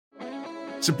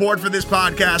Support for this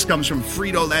podcast comes from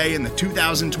Frito-Lay and the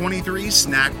 2023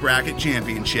 Snack Bracket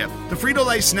Championship. The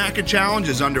Frito-Lay Snack Challenge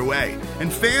is underway,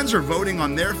 and fans are voting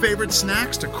on their favorite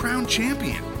snacks to crown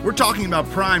champion. We're talking about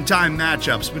prime-time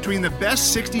matchups between the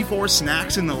best 64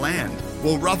 snacks in the land.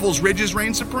 Will Ruffles Ridges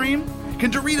reign supreme?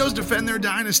 Can Doritos defend their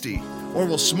dynasty? Or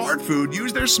will Smart Food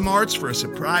use their smarts for a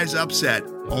surprise upset?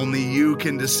 Only you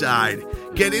can decide.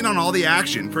 Get in on all the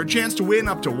action for a chance to win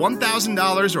up to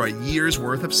 $1,000 or a year's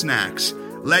worth of snacks.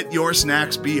 Let your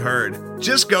snacks be heard.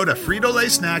 Just go to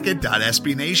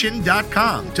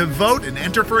fritolaysnacket.sbnation.com to vote and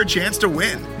enter for a chance to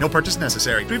win. No purchase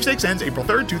necessary. Sweepstakes ends April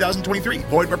 3rd, 2023.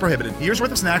 Void where prohibited. Year's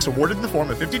worth of snacks awarded in the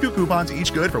form of 52 coupons,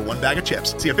 each good for one bag of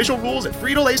chips. See official rules at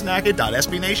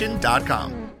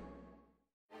fritolaysnacket.sbnation.com.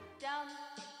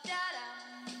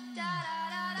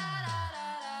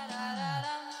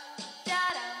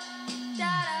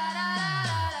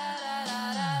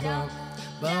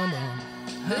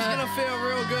 This is gonna feel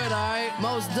real good, alright?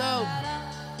 Most dope.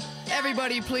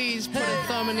 Everybody please put a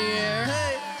thumb in the air.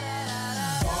 Hey.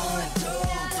 1, 2,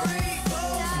 3,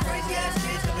 4. Some crazy ass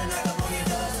kids coming knock up on your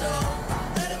door, so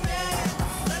let 'em in,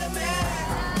 let 'em in,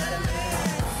 let 'em in.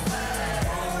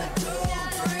 1, 2,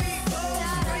 3, 4.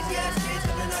 Some crazy ass kids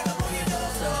coming knock up on your door,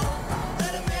 so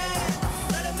let 'em in,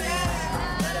 let 'em in,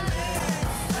 let 'em in.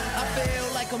 I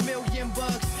feel like $1,000,000,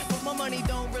 but my money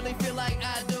don't really feel like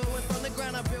I do. And from the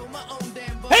ground I build my own.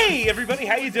 Hey everybody,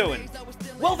 how you doing?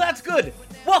 Well, that's good.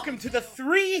 Welcome to the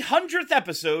 300th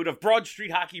episode of Broad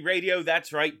Street Hockey Radio.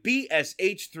 That's right,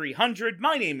 BSH 300.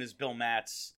 My name is Bill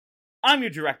Matz. I'm your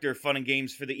director of fun and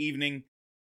games for the evening.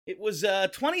 It was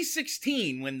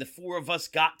 2016 when the four of us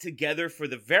got together for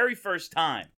the very first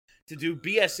time to do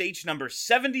BSH number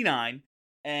 79,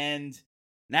 and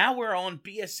now we're on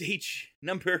BSH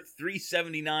number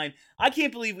 379. I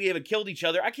can't believe we haven't killed each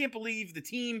other. I can't believe the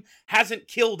team hasn't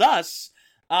killed us.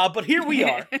 But here we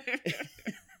are.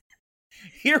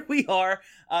 Here we are,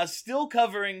 still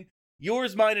covering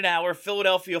Yours, Mine, and Our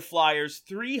Philadelphia Flyers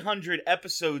 300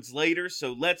 episodes later.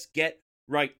 So let's get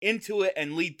right into it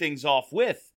and lead things off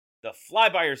with the fly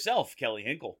by yourself, Kelly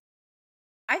Hinkle.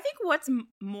 I think what's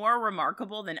more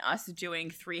remarkable than us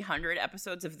doing 300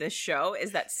 episodes of this show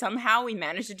is that somehow we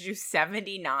managed to do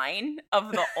 79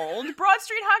 of the old Broad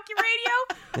Street Hockey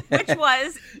Radio, which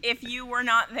was, if you were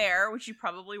not there, which you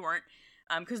probably weren't,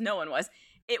 because no one was,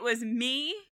 it was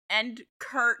me and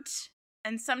Kurt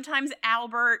and sometimes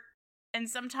Albert and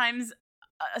sometimes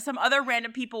some other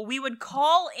random people. We would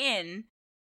call in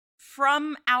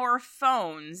from our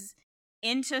phones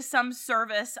into some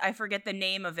service, I forget the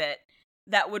name of it,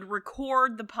 that would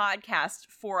record the podcast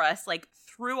for us, like,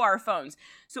 through our phones.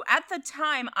 So at the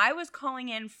time, I was calling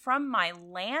in from my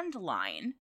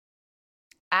landline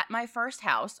at my first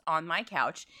house on my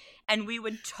couch, and we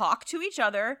would talk to each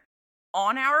other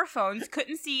on our phones,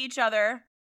 couldn't see each other.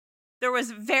 There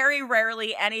was very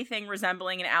rarely anything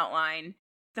resembling an outline.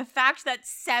 The fact that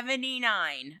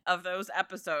 79 of those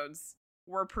episodes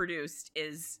were produced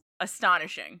is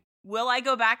astonishing. Will I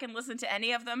go back and listen to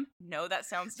any of them? No, that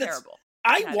sounds terrible.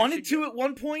 I wanted to at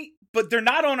one point, but they're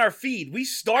not on our feed. We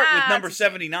start with number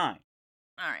 79.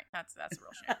 All right, that's a real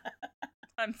shame.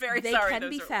 I'm very sorry. They can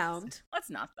be found.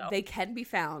 Let's not, though. They can be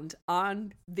found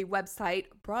on the website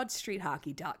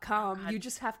broadstreethockey.com. You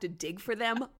just have to dig for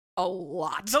them a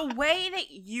lot. The way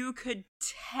that you could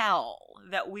tell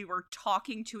that we were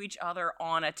talking to each other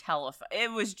on a telephone,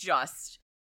 it was just,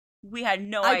 we had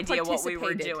no idea what we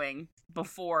were doing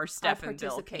before Steph and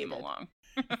Bill came along.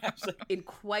 In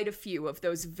quite a few of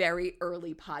those very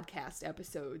early podcast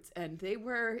episodes, and they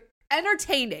were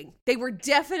entertaining. They were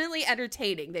definitely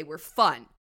entertaining. They were fun.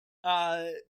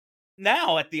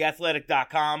 Now at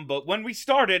theathletic.com, but when we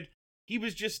started, he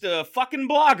was just a fucking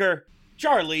blogger,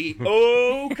 Charlie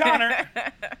O'Connor.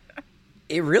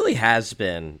 It really has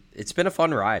been. It's been a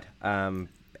fun ride. And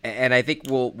I think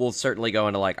we'll certainly go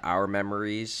into like our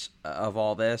memories of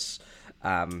all this.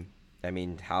 I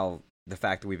mean, the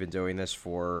fact that we've been doing this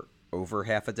for over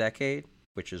half a decade,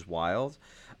 which is wild.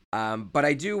 But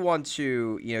I do want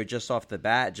to, just off the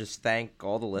bat, just thank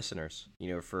all the listeners,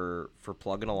 for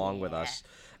plugging along with us.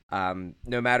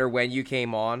 No matter when you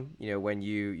came on, when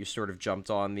you sort of jumped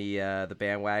on the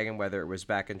bandwagon, whether it was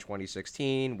back in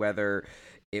 2016, whether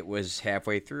it was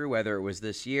halfway through, whether it was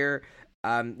this year,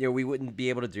 we wouldn't be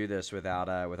able to do this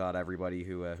without everybody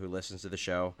who listens to the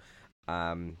show.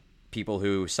 People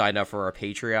who signed up for our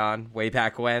Patreon way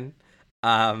back when.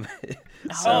 Oh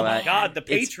my God, the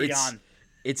Patreon!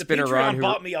 It's been around. Patreon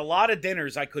bought me a lot of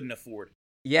dinners I couldn't afford.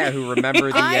 Yeah, who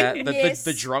remember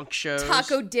the drunk shows,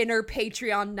 taco dinner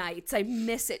Patreon nights? I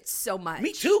miss it so much.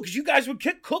 Me too, because you guys would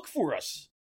cook for us.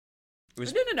 It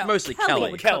was No. mostly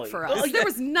Kelly would Kelly. cook for us. Well, There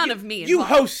was none of me You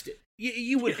involved. hosted.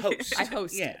 You would host. I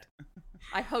hosted. Yeah.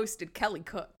 I hosted. Kelly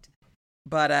cooked.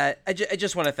 But I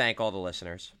just want to thank all the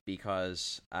listeners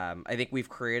because I think we've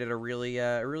created a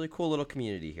really cool little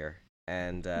community here,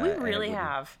 and We really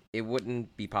have. It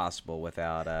wouldn't be possible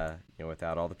without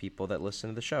without all the people that listen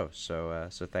to the show. So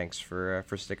thanks for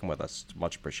sticking with us. It's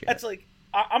much appreciated. That's like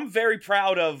I'm very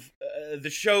proud of the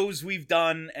shows we've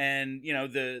done and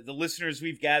the listeners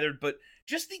we've gathered, but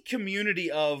just the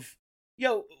community of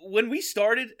when we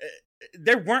started,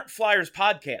 there weren't Flyers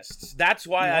podcasts. That's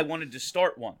why I wanted to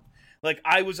start one. Like,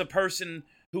 I was a person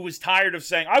who was tired of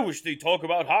saying, I wish they'd talk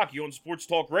about hockey on Sports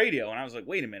Talk Radio. And I was like,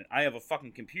 wait a minute, I have a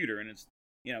fucking computer and it's,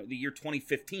 the year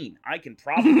 2015. I can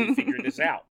probably figure this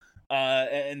out.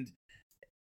 And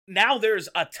now there's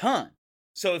a ton.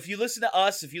 So if you listen to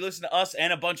us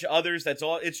and a bunch of others,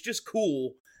 it's just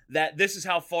cool that this is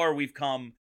how far we've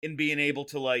come in being able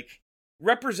to, like,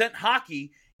 represent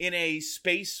hockey in a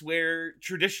space where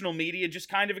traditional media just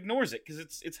kind of ignores it because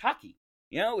it's hockey.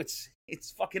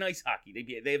 It's fucking ice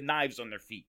hockey. They have knives on their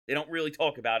feet. They don't really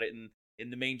talk about it in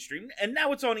the mainstream. And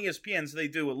now it's on ESPN, so they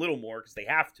do a little more because they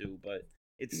have to. But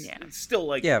it's still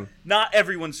like not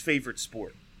everyone's favorite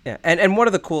sport. Yeah, and one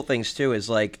of the cool things too is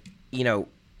like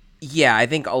I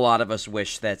think a lot of us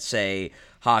wish that say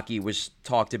hockey was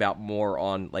talked about more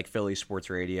on like Philly Sports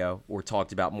Radio or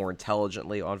talked about more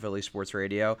intelligently on Philly Sports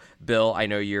Radio. Bill, I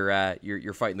know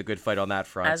you're fighting the good fight on that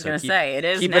front. I was going to say, it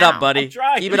is keep now. it up, buddy. I'm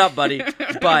trying. Keep it up, buddy.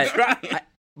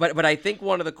 But I think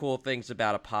one of the cool things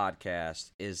about a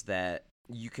podcast is that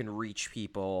you can reach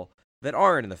people that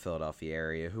aren't in the Philadelphia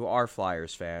area who are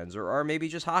Flyers fans or are maybe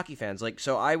just hockey fans. Like,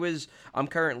 so I'm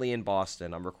currently in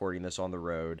Boston. I'm recording this on the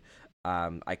road.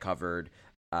 I covered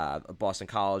a Boston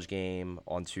College game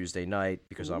on Tuesday night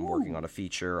because I'm working on a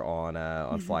feature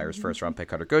on Flyers first round pick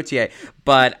Cutter Gauthier.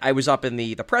 But I was up in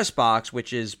the press box,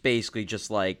 which is basically just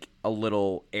like a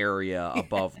little area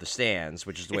above the stands,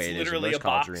 which is the way it is in most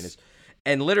college arenas.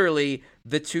 And literally,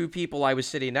 the two people I was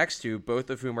sitting next to,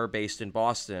 both of whom are based in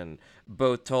Boston,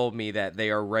 both told me that they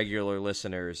are regular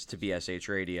listeners to BSH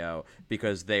Radio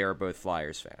because they are both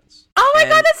Flyers fans. Oh my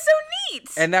God, that's so neat!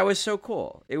 And that was so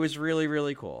cool. It was really,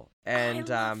 really cool.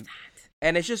 And I love that.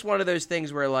 And it's just one of those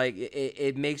things where like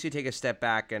it makes you take a step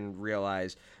back and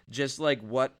realize just like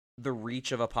what the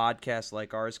reach of a podcast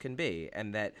like ours can be,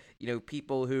 and that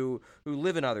people who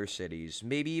live in other cities,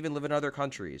 maybe even live in other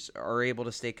countries, are able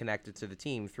to stay connected to the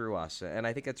team through us, and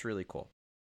I think that's really cool.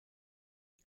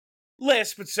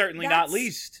 Last but certainly not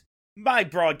least, my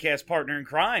broadcast partner in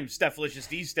crime, Stephlicious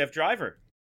D, Steph Driver.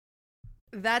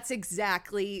 That's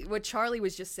exactly what Charlie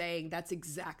was just saying. That's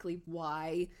exactly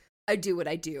why I do what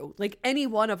I do. Like any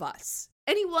one of us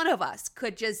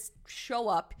could just show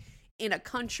up in a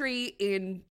country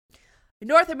in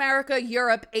North America,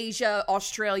 Europe, Asia,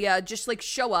 Australia, just like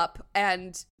show up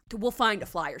and we'll find a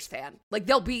Flyers fan. Like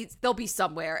they'll be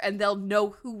somewhere and they'll know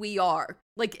who we are.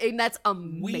 Like, and that's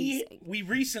amazing. We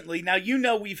recently,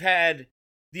 now we've had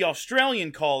the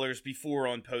Australian callers before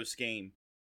on post game.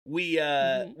 We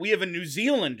have a New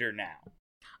Zealander now.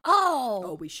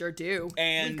 Oh, we sure do.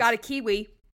 And we've got a Kiwi.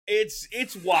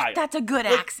 It's wild. That's a good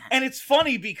accent. And it's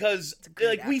funny because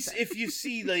if you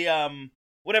see the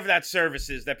whatever that service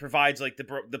is that provides like the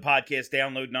podcast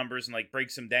download numbers and like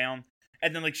breaks them down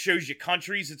and then like shows you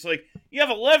countries, it's like you have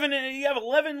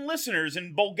 11 listeners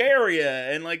in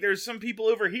Bulgaria and like there's some people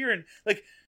over here, and like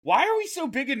why are we so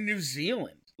big in New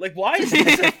Zealand? Like why is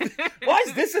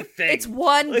this a thing? It's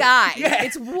one guy. Yeah.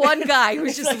 It's one guy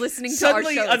who's just like, listening to our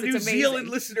shows. Suddenly a it's New amazing. Zealand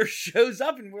listener shows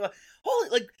up and we're like, holy,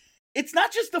 like it's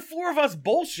not just the four of us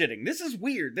bullshitting. This is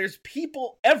weird. There's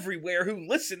people everywhere who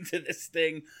listen to this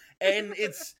thing, and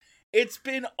it's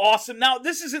been awesome. Now,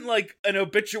 this isn't like an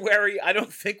obituary. I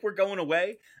don't think we're going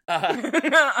away. As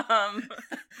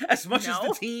much as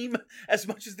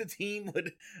the team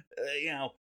would,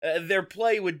 their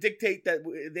play would dictate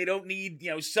that they don't need,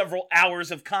 several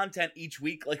hours of content each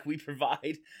week like we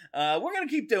provide. We're going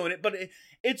to keep doing it, but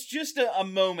it's just a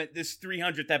moment, this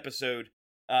 300th episode.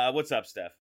 What's up,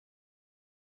 Steph?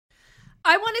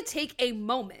 I want to take a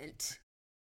moment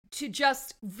to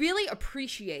just really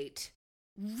appreciate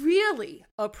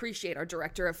our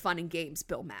director of fun and games,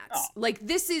 Bill Matz. Oh. Like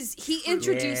he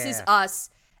introduces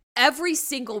us every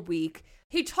single week.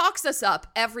 He talks us up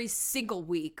every single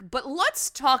week. But let's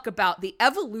talk about the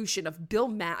evolution of Bill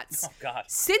Matz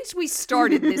since we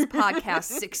started this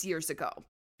podcast 6 years ago.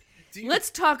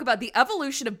 Let's talk about the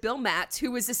evolution of Bill Matz,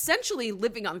 who is essentially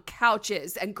living on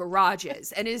couches and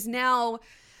garages and is now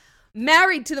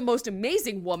married to the most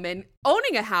amazing woman,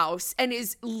 owning a house, and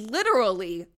is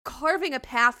literally carving a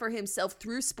path for himself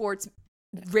through sports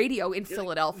radio in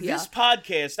Philadelphia. This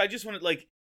podcast, I just wanted, like,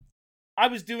 I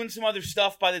was doing some other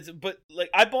stuff but like,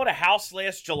 I bought a house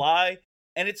last July,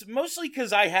 and it's mostly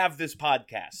because I have this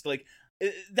podcast. Like,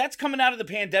 that's coming out of the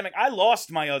pandemic. I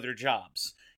lost my other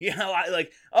jobs. You know,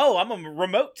 I'm a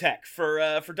remote tech for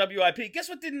WIP. Guess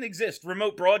what didn't exist?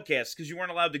 Remote broadcasts, because you weren't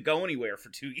allowed to go anywhere for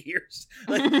 2 years.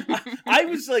 Like, I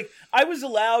was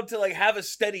allowed to, like, have a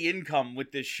steady income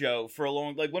with this show for a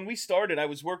long, like, when we started, I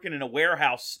was working in a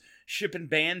warehouse shipping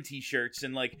band t-shirts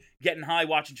and, like, getting high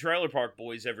watching Trailer Park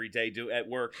Boys every day at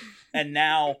work. And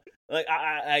now, like,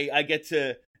 I get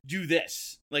to do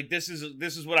this. Like, this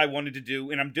is what I wanted to do,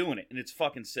 and I'm doing it, and it's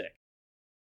fucking sick.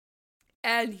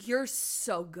 And you're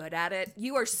so good at it.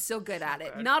 You are so good at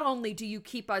it. Not only do you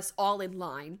keep us all in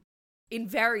line in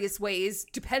various ways,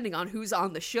 depending on who's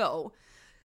on the show,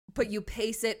 but you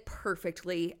pace it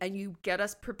perfectly and you get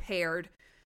us prepared,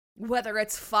 whether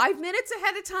it's 5 minutes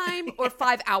ahead of time or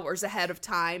 5 hours ahead of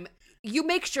time. You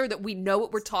make sure that we know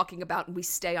what we're talking about and we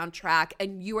stay on track,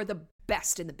 and you are the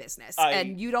best in the business.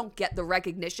 And you don't get the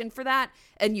recognition for that,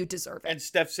 and you deserve it. And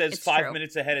Steph says it's 5 true.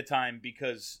 minutes ahead of time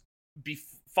because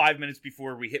 5 minutes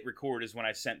before we hit record is when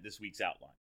I sent this week's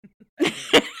outline.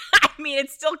 I mean, it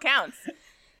still counts.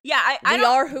 Yeah, we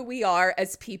are who we are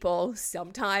as people.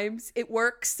 Sometimes it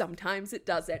works, sometimes it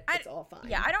doesn't. It's all fine.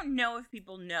 Yeah, I don't know if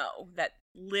people know that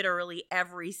literally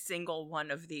every single one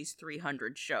of these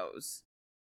 300 shows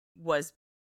was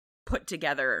put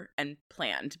together and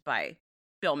planned by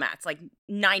Bill Matz. Like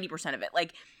 90% of it.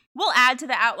 Like, we'll add to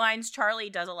the outlines. Charlie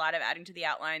does a lot of adding to the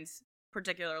outlines,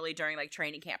 particularly during, like,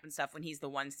 training camp and stuff when he's the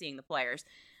one seeing the players.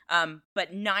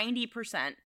 But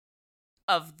 90%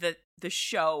 of the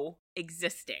show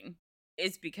existing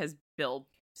is because Bill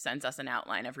sends us an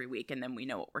outline every week, and then we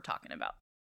know what we're talking about.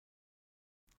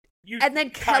 And then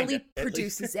Kelly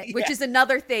produces it, which is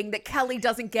another thing that Kelly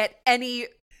doesn't get any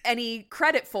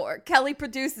credit for. Kelly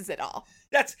produces it all.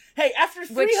 Hey, after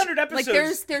 300 episodes,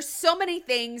 like, there's so many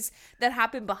things that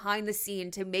happen behind the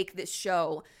scene to make this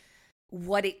show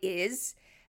what it is.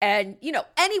 And, you know,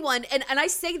 anyone, and I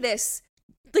say this,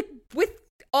 like, with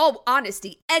all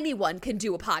honesty, anyone can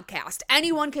do a podcast.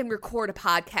 Anyone can record a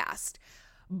podcast.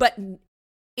 But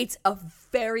it's a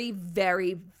very,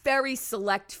 very, very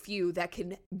select few that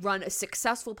can run a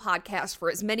successful podcast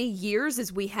for as many years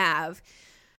as we have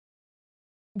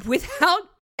without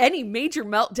any major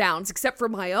meltdowns except for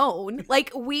my own.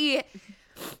 Like, the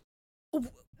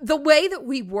way that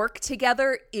we work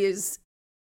together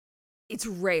it's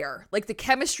rare. Like, the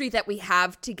chemistry that we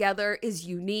have together is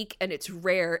unique and it's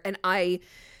rare. And I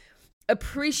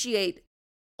appreciate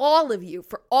all of you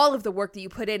for all of the work that you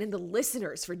put in, and the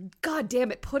listeners for,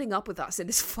 goddamn it, putting up with us and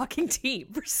this fucking team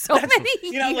for so many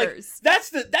years. Know, like, that's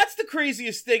the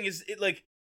craziest thing is,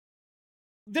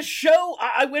 the show.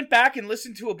 I went back and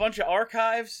listened to a bunch of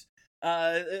archives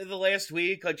the last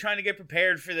week, like, trying to get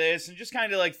prepared for this and just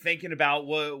kind of, like, thinking about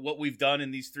what we've done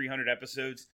in these 300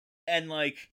 episodes. And,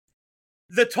 like,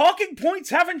 the talking points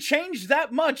haven't changed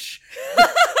that much.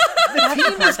 The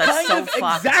team is kind of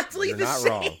exactly the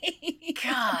same.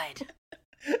 God.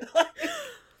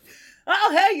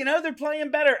 Oh, hey, you know, they're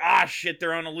playing better. Ah, shit,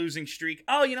 they're on a losing streak.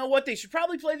 Oh, you know what? They should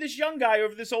probably play this young guy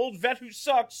over this old vet who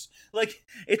sucks. Like,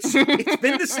 it's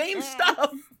been the same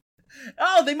stuff.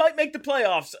 Oh, they might make the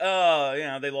playoffs. Oh, you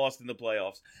know, they lost in the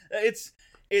playoffs. It's.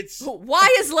 Why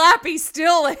is Lappy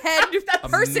still a head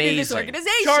person in this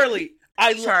organization?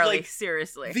 Charlie,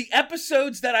 seriously. The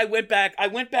episodes that I went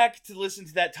back to listen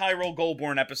to that Tyrell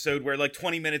Goulbourne episode where, like,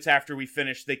 20 minutes after we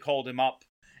finished, they called him up,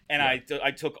 and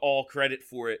I took all credit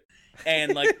for it.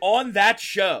 And, like, on that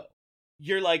show,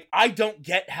 you're like, I don't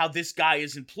get how this guy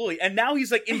is employed. And now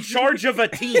he's, like, in charge of a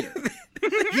team.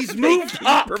 He's moved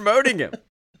up. Promoting him.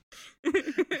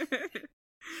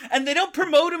 And they don't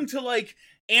promote him to, like,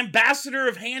 ambassador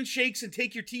of handshakes and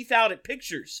take your teeth out at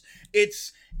pictures.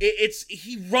 It's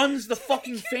he runs the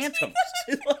fucking Phantoms.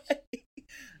 Like,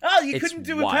 oh, you couldn't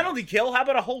do a penalty kill. How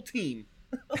about a whole team?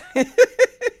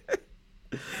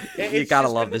 You gotta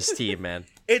love this team, man.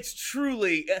 It's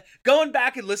truly going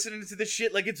back and listening to this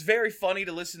shit. Like, it's very funny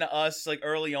to listen to us, like,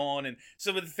 early on, and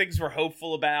some of the things we're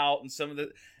hopeful about,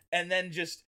 and then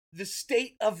just the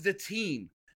state of the team.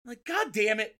 Like, God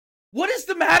damn it. What is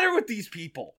the matter with these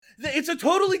people? It's a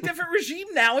totally different regime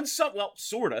now, and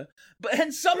sorta,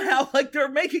 and somehow, like, they're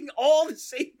making all the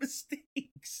same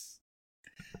mistakes.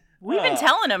 We've been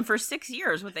telling them for 6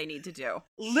 years what they need to do.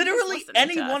 Literally,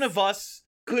 any one of us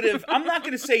could have, I'm not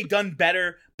going to say done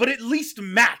better, but at least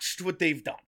matched what they've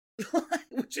done,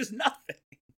 which is nothing.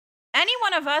 Any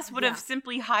one of us would have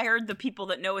simply hired the people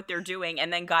that know what they're doing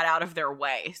and then got out of their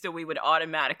way, so we would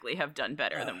automatically have done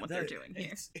better than what they're doing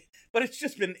here. But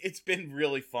it's been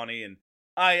really funny, and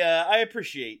I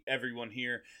appreciate everyone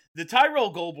here. The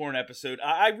Tyrell Goldborn episode,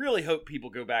 I really hope people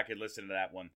go back and listen to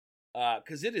that one,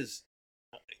 because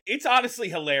it's honestly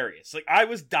hilarious. Like, I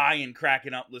was dying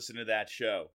cracking up listening to that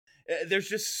show. There's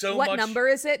just so much. What number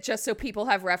is it? Just so people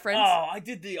have reference. Oh, I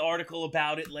did the article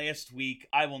about it last week.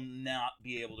 I will not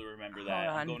be able to remember that.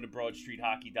 I'm going to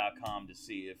BroadStreetHockey.com to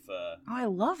see if. Oh, I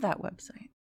love that website.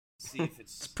 See if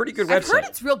it's. It's a pretty good website. I've heard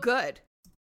it's real good.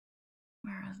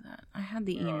 Where is that? I had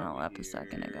the email up a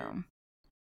second ago.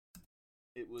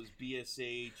 It was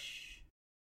BSH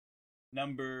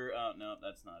number. Oh no,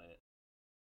 that's not it.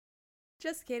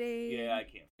 Just kidding. Yeah, I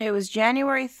can't. It was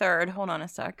January 3rd. Hold on a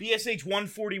sec. BSH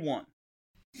 141.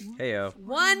 Heyo.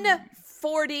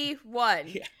 141.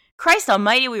 Yeah. Christ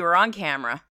almighty, we were on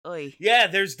camera. Oy. Yeah,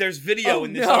 there's video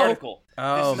in this article.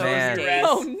 Oh, man.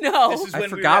 Oh, no. This is when I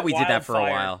forgot we did that for a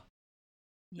Wildfire. while.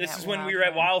 This is when we were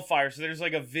at Wildfire, so there's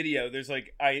like a video. There's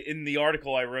like, in the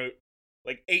article I wrote,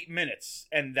 like 8 minutes,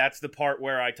 and that's the part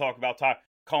where I talk about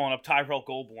calling up Tyrell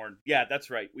Goldborn. Yeah,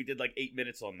 that's right. We did like 8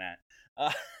 minutes on that.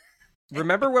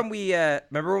 Remember when we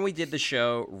did the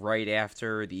show right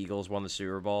after the Eagles won the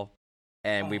Super Bowl,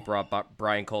 and we brought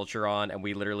Brian Culture on, and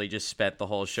we literally just spent the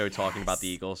whole show talking about the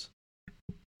Eagles?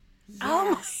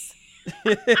 Yes.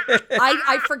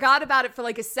 I forgot about it for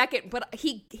like a second, but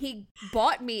he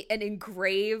bought me an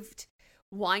engraved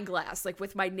wine glass, like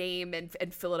with my name and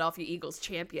Philadelphia Eagles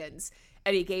champions,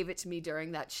 and he gave it to me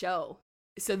during that show.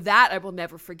 So that I will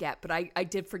never forget, but I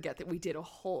did forget that we did a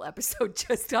whole episode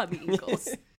just on the Eagles.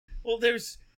 Well,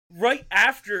 there's right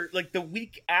after, like the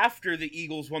week after the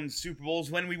Eagles won the Super Bowls,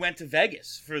 when we went to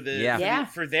Vegas for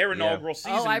for their inaugural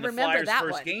season. Oh, I and the remember Flyers' that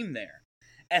first one. game there,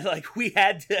 and like we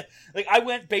had to, like I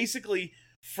went basically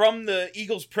from the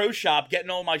Eagles Pro Shop, getting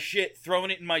all my shit,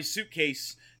 throwing it in my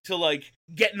suitcase, to like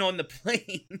getting on the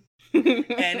plane,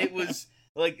 and it was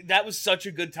like that was such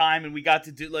a good time, and we got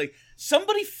to do like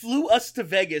somebody flew us to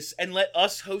Vegas and let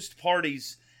us host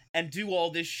parties and do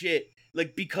all this shit,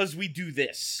 like because we do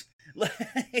this. Like,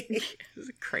 This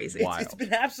is crazy. it's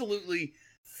been absolutely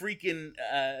freaking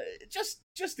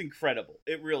just incredible.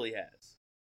 It really has.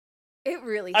 It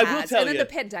really I has. will tell and then you. the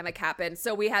pandemic happened,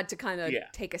 so we had to kind of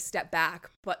take a step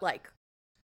back. But like,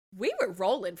 we were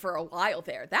rolling for a while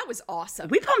there. That was awesome.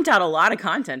 We pumped out a lot of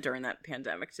content during that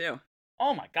pandemic too.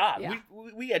 Oh my god, Yeah.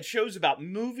 we had shows about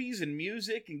movies and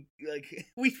music, and like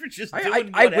we were just doing I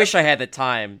whatever. wish I had the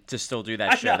time to still do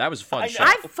that I show. know. That was a fun I show. know.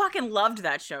 I fucking loved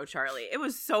that show, Charlie. It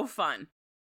was so fun.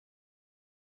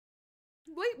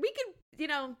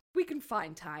 we can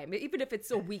find time, even if it's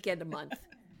a weekend a month.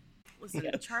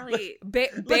 Listen, Charlie. Bear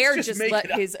just just make let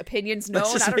it up. his opinions Let's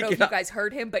known. just I don't know make if it you up. guys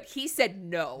heard him, but he said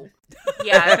no.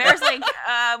 Yeah, Bear's like,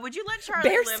 would you let Charlie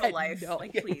Bear live a said life? no.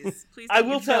 Like, please I don't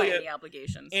will give tell Charlie you, any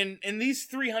obligations. In these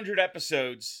 300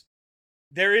 episodes,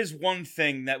 there is one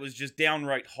thing that was just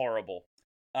downright horrible,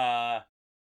 and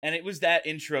it was that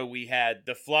intro we had.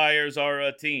 The Flyers are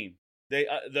a team.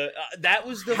 That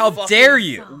was the How fucking dare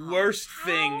you? worst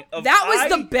thing. That was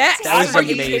the best. That was Are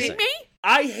you amazing. kidding me?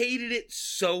 I hated it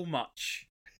so much.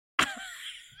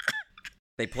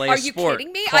 They play Are a you sport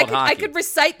kidding me? called I hockey. could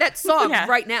recite that song Yeah.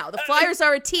 right now. The Flyers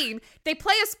are a team. They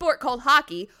play a sport called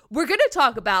hockey. We're going to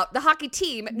talk about the hockey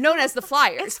team known as the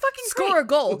Flyers. It's fucking Score great. a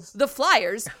goal, the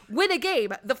Flyers. Win a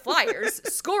game, the Flyers.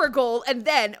 Score a goal, and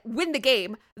then win the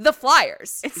game, the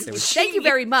Flyers. Thank you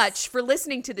very much for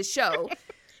listening to the show.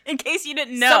 In case you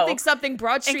didn't know. Something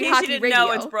Broad In Street case Hockey you didn't Radio.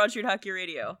 know, it's Broad Street Hockey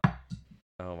Radio.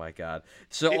 Oh my god.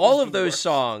 So It all was of the those worst.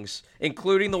 songs,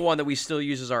 including the one that we still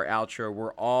use as our outro,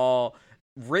 were all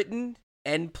written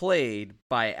and played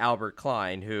by Albert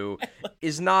Klein, who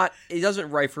he doesn't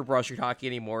write for Broad Street Hockey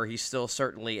anymore. He's still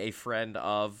certainly a friend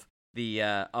of the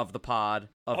pod,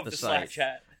 of the Slack site.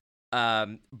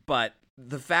 chat. But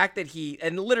the fact that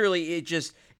literally it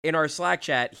just, in our Slack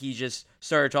chat, he just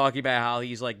started talking about how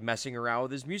he's like messing around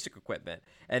with his music equipment.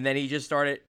 And then he just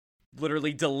started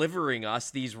literally delivering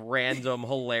us these random,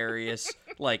 hilarious,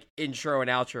 like intro and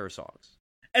outro songs.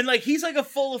 And like he's like a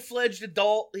full-fledged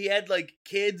adult. He had like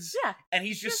kids. Yeah. And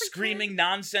he's just He's a kid. screaming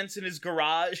nonsense in his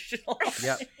garage.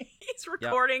 Yep. He's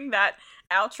recording that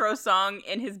outro song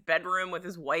in his bedroom with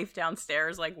his wife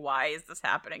downstairs. Like, why is this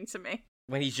happening to me?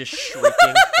 When he's just shrieking,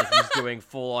 like he's doing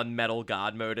full-on metal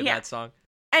god mode in that song.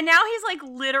 And now he's like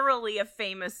literally a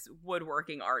famous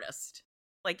woodworking artist,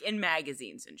 like in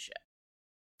magazines and shit.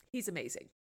 He's amazing.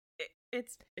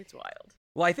 It's wild.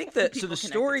 Well, I think that, so People the connected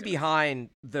story to it. behind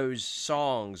those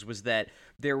songs was that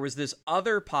there was this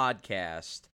other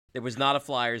podcast It was not a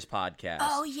Flyers podcast.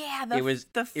 Oh yeah, it was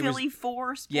the Philly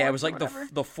Four Sports. Yeah, it was like the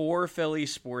the Four Philly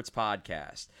Sports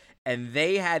podcast, and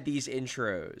they had these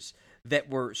intros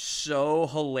that were so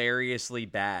hilariously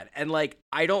bad. And like,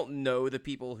 I don't know the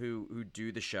people who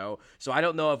do the show, so I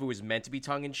don't know if it was meant to be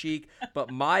tongue in cheek,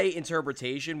 but my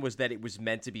interpretation was that it was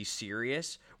meant to be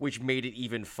serious, which made it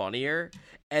even funnier.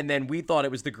 And then we thought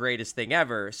it was the greatest thing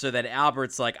ever. So then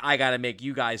Albert's like, I gotta make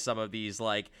you guys some of these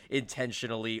like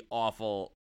intentionally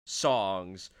awful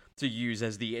songs to use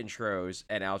as the intros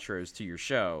and outros to your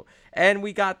show, and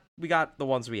we got the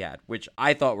ones we had, which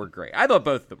I thought were great. I thought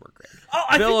both of them were great. Oh,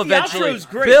 I think the outro's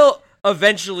great. Bill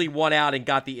eventually won out and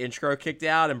got the intro kicked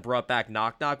out and brought back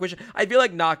Knock Knock, which I feel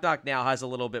like Knock Knock now has a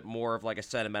little bit more of like a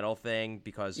sentimental thing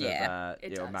because of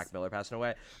Mac Miller passing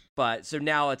away. But so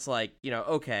now it's like,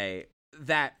 okay,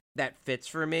 that fits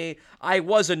for me. I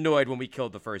was annoyed when we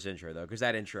killed the first intro though, because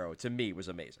that intro to me was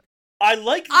amazing. I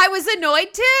was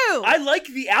annoyed too. I like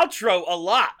the outro a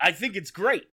lot. I think it's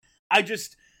great.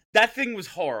 That thing was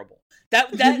horrible.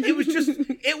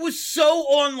 It was so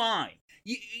online.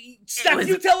 Steph,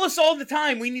 you tell us all the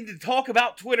time we need to talk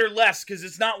about Twitter less because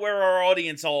it's not where our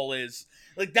audience all is.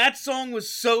 Like, that song was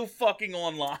so fucking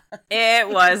online. It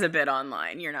was a bit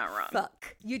online. You're not wrong.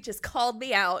 Fuck. You just called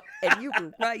me out and you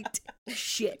were right.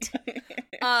 Shit.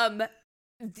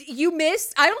 You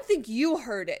missed, I don't think you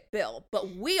heard it, Bill,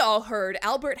 but we all heard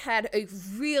Albert had a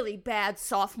really bad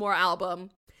sophomore album.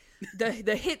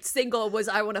 The hit single was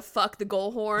I Wanna Fuck the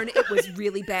Goal Horn. It was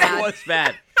really bad. It was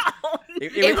bad.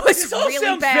 It was all really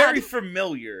sounds bad. very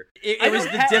familiar. It was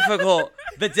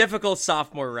the difficult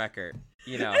sophomore record,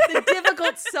 The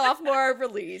difficult sophomore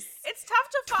release. It's tough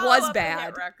to follow was up bad. on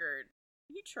that record.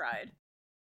 He tried.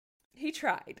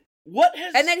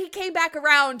 And then he came back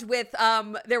around with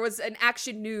there was an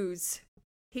Action News.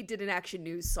 He did an Action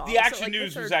News song. The Action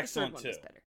News was excellent too.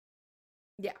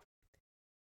 Yeah.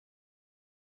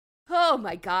 Oh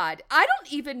my God. I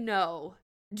don't even know.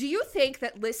 Do you think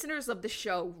that listeners of the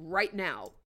show right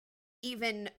now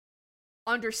even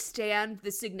understand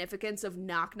the significance of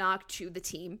Knock Knock to the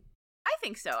team? I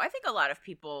think so. I think a lot of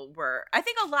people were. I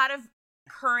think a lot of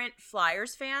current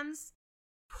Flyers fans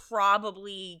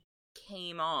probably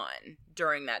came on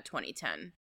during that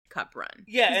 2010 Cup run.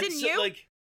 Yeah, and didn't so, you? like,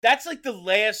 that's like the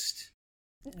last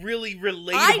really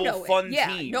relatable fun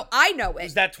team. No, I know it.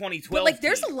 Was that 2012 But like,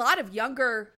 there's team. a lot of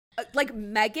younger, like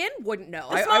Megan wouldn't know.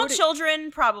 The small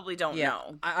children probably don't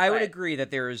know. I would agree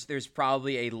that there's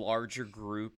probably a larger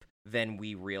group than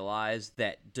we realize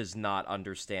that does not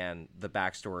understand the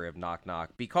backstory of Knock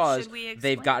Knock because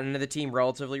they've gotten into the team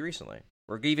relatively recently.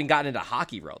 Or even gotten into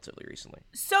hockey relatively recently.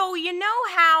 So you know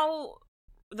how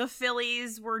the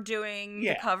Phillies were doing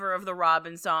the cover of the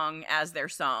Robin song as their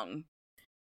song?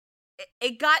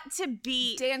 It got to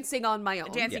be Dancing on My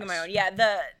Own. Dancing on My Own. Yeah,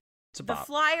 the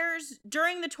Flyers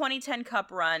during the 2010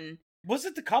 Cup run. Was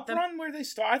it the Cup run where they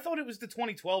started? I thought it was the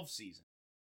 2012 season.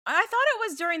 I thought it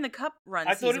was during the Cup run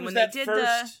season. I thought it was when that they did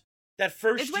that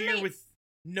first year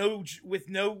with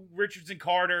no Richards and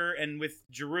Carter and with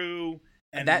Giroux.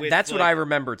 And that's what I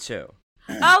remember too.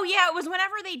 Oh yeah, it was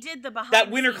whenever they did the behind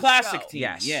that Winter Classic show. team.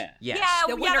 Yes. Yeah.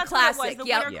 The Winter Classic. The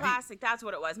Winter Classic. That's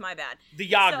what it was. My bad. The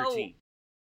Yager team.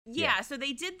 Yeah. So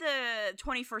they did the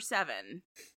 24/7,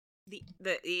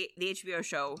 the HBO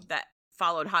show that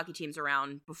followed hockey teams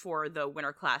around before the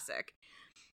Winter Classic,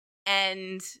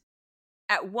 and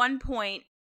at one point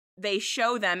they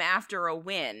show them after a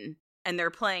win, and they're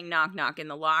playing Knock Knock in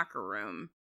the locker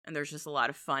room. And there's just a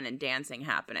lot of fun and dancing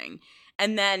happening.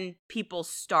 And then people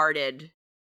started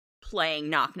playing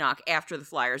Knock Knock after the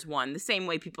Flyers won, the same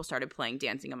way people started playing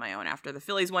Dancing on My Own after the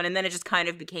Phillies won. And then it just kind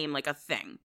of became like a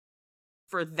thing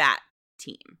for that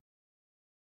team.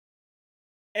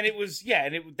 And it was,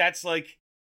 that's like,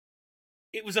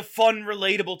 it was a fun,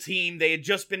 relatable team. They had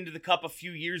just been to the Cup a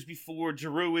few years before.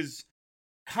 Giroux is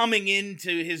coming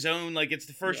into his own, like, it's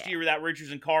the first year without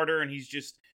Richards and Carter, and he's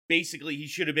just, basically, he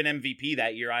should have been MVP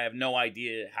that year. I have no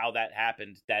idea how that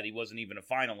happened, that he wasn't even a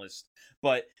finalist.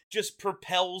 But just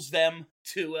propels them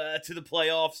to the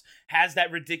playoffs, has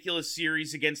that ridiculous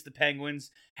series against the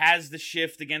Penguins, has the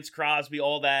shift against Crosby,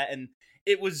 all that. And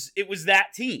it was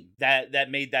that team that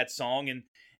made that song. And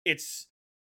it's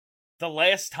the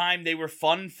last time they were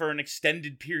fun for an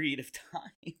extended period of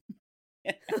time.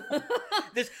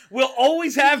 We'll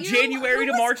always have January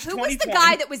to March 2020. Who was the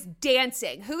guy that was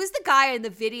dancing? Who is the guy in the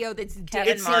video that's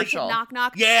dancing? Marshall. Knock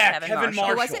Knock? Yeah, Kevin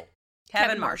Marshall. Or was it?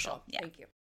 Kevin Marshall. Yeah. Thank you.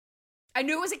 I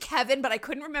knew it was a Kevin, but I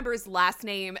couldn't remember his last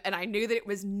name, and I knew that it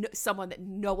was someone that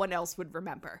no one else would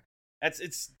remember.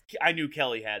 I knew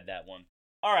Kelly had that one.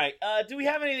 All right, do we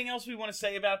have anything else we want to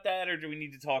say about that, or do we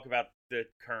need to talk about the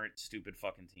current stupid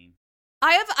fucking team.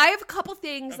 I have a couple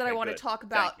things that I want to talk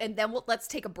about, and then let's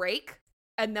take a break,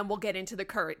 and then we'll get into the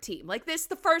current team. Like this,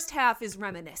 the first half is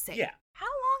reminiscing. Yeah. How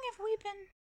long have we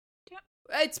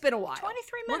been? It's been a while.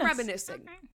 23 minutes. We're reminiscing.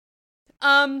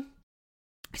 Okay.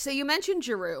 So you mentioned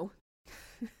Giroux,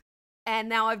 and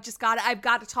now I've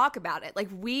got to talk about it. Like,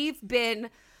 we've been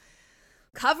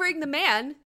covering the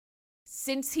man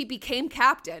since he became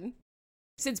captain,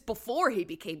 since before he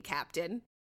became captain,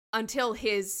 until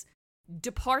his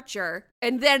departure,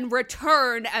 and then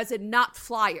return as a not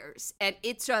Flyers. And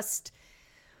it's just,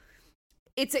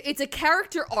 it's a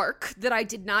character arc that I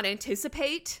did not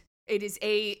anticipate. It's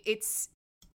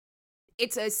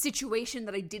a situation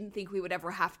that I didn't think we would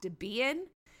ever have to be in.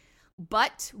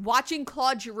 But watching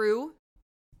Claude Giroux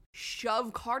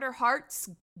shove Carter Hart's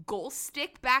goal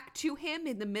stick back to him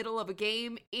in the middle of a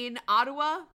game in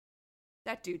Ottawa,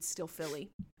 that dude's still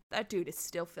Philly. That dude is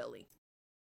still Philly.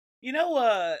 You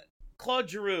know, Claude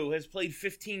Giroux has played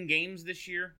 15 games this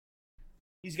year.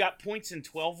 He's got points in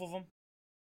 12 of them.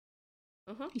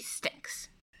 Uh-huh. He stinks.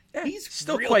 Yeah, He's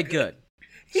still real quite good. good.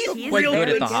 He's quite real good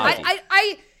at good. the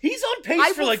hockey. He's on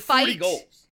pace for like 40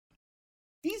 goals.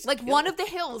 He's like one of the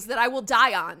hills that I will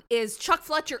die on is Chuck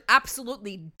Fletcher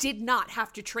absolutely did not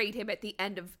have to trade him at the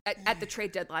end of at the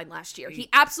trade deadline last year. He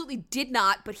absolutely did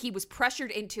not, but he was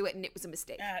pressured into it, and it was a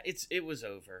mistake. Yeah, it was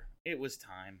over. It was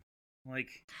time. Like,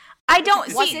 I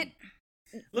don't Was see it?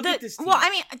 look at this team. Well, I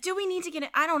mean, do we need to get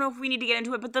it? I don't know if we need to get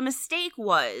into it, but the mistake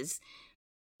was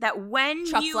that when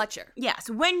Chuck Fletcher. Yes,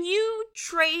 when you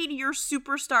trade your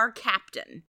superstar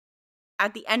captain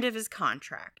at the end of his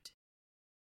contract,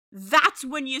 that's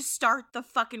when you start the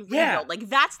fucking rebuild. Yeah. Like,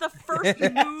 that's the first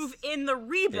move in the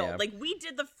rebuild. Yeah. Like, we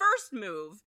did the first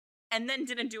move and then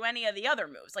didn't do any of the other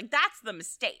moves. Like, that's the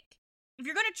mistake. If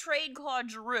you're going to trade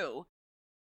Claude Giroux,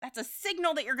 that's a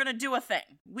signal that you're going to do a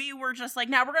thing. We were just like,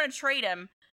 now we're going to trade him,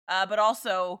 but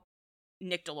also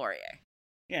Nick Delorier.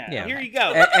 Yeah, here you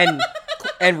go.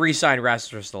 and re-sign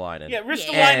Rasmus Ristolainen. Yeah,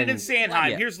 Ristolainen and And-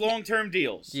 Sanheim. yeah. Here's long-term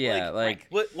deals. Yeah, like-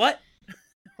 what? What?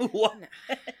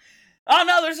 Oh,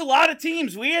 no, there's a lot of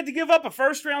teams. We had to give up a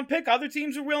first-round pick. Other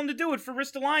teams are willing to do it for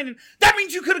Ristolainen. That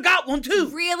means you could have got one, too.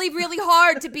 Really, really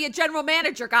hard to be a general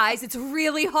manager, guys. It's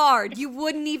really hard. You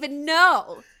wouldn't even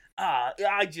know.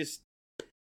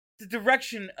 The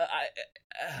direction,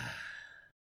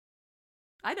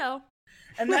 I know.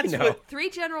 and that's I know. what, 4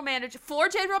 general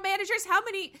managers? How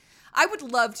many? I would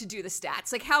love to do the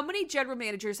stats. Like, how many general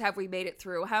managers have we made it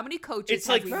through? How many coaches it's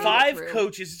have like we made it 5 through?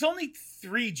 coaches. It's only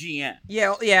 3 GM.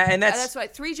 Yeah, and that's That's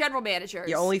right. 3 general managers.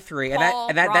 yeah, only 3. Paul,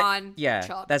 and that Ron, yeah,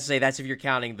 Chuck. that's if you're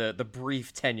counting the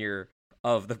brief tenure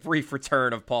of the brief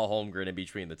return of Paul Holmgren in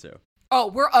between the two. Oh,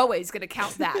 we're always going to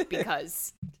count that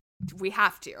because we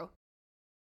have to.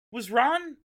 Was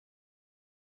Ron?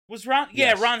 Yeah,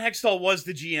 Yes. Ron Hextall was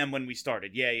the GM when we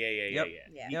started. Yeah.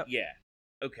 Yep. Yeah.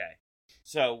 Okay.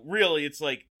 So really, it's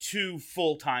like 2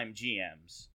 full-time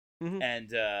GMs, Mhm.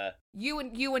 and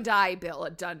You and I, Bill,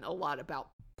 had done a lot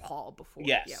about Paul before.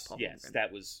 yes, Yeah, Paul yes, Holmgren.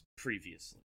 that was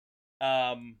previously.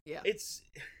 Yeah. It's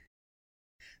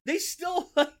they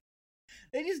still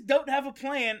they just don't have a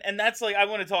plan, and that's like I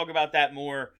want to talk about that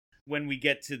more when we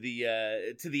get to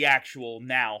the actual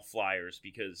now Flyers,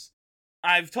 because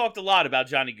I've talked a lot about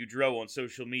Johnny Gaudreau on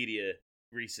social media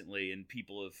recently, and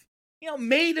people have,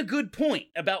 made a good point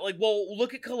about, like, well,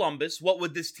 look at Columbus. What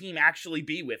would this team actually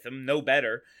be with him? No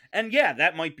better. And yeah,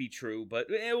 that might be true, but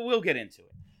we'll get into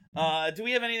it. Do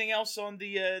we have anything else on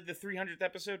the 300th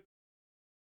episode?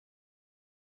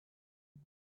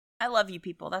 I love you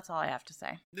people. That's all I have to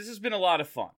say. This has been a lot of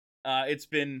fun. It's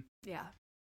been, Yeah.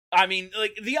 I mean,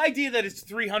 like, the idea that it's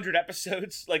 300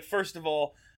 episodes, like, first of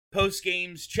all, post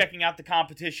games, checking out the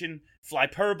competition,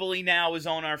 Flyperbole now is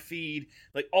on our feed,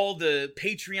 like, all the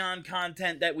Patreon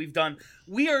content that we've done.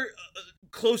 We are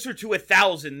closer to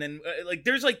 1,000 than, like,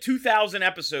 there's like 2,000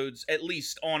 episodes at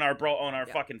least on our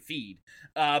fucking feed.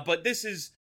 But this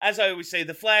is, as I always say,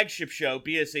 the flagship show,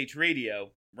 BSH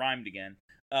Radio, rhymed again.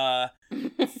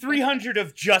 300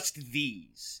 of just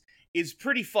these is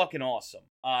pretty fucking awesome.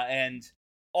 And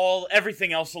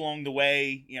everything else along the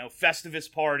way,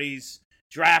 Festivus parties,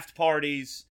 draft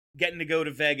parties, getting to go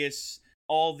to Vegas,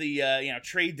 all the,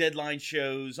 trade deadline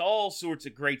shows, all sorts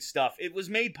of great stuff. It was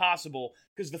made possible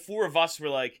because the 4 of us were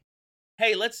like,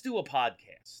 hey, let's do a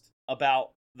podcast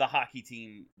about the hockey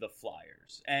team, the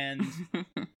Flyers. And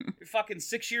fucking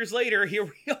 6 years later, here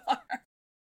we are.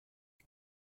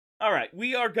 All right,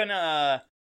 we're gonna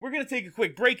take a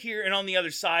quick break here, and on the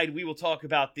other side, we will talk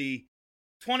about the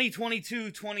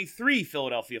 2022-23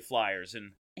 Philadelphia Flyers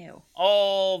and Ew.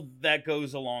 all that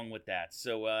goes along with that.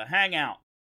 So hang out.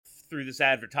 through this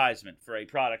advertisement for a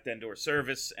product and/or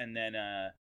service, and then,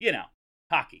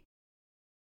 hockey.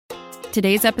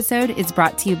 Today's episode is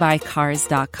brought to you by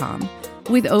Cars.com.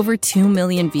 With over 2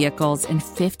 million vehicles and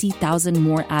 50,000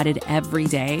 more added every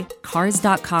day,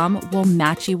 Cars.com will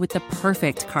match you with the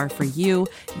perfect car for you,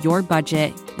 your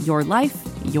budget, your life,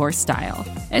 your style.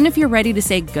 And if you're ready to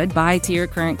say goodbye to your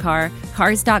current car,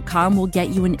 Cars.com will get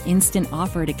you an instant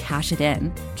offer to cash it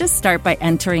in. Just start by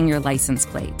entering your license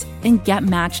plate and get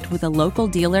matched with a local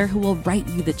dealer who will write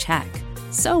you the check.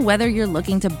 So whether you're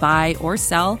looking to buy or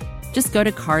sell, just go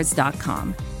to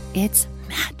Cars.com. It's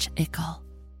magical.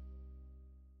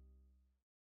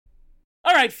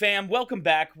 All right, fam, welcome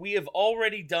back. We have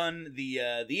already done the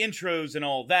intros and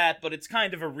all that, but it's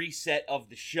kind of a reset of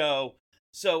the show.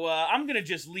 So I'm going to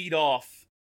just lead off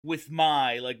with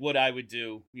my, what I would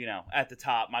do, at the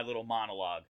top, my little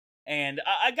monologue. And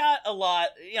I got a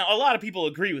lot of people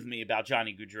agree with me about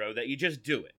Johnny Gaudreau, that you just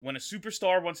do it. When a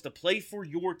superstar wants to play for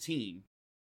your team,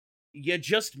 you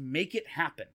just make it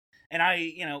happen. And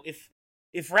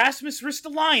if Rasmus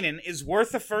Ristolainen is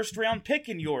worth a first-round pick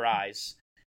in your eyes,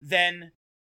 then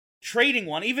trading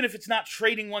one, even if it's not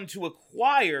trading one to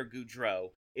acquire Gaudreau,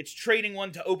 it's trading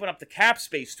one to open up the cap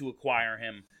space to acquire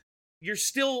him, you're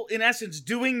still, in essence,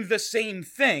 doing the same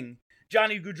thing.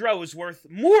 Johnny Gaudreau is worth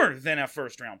more than a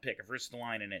first-round pick if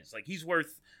Ristolainen is. He's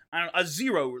worth, a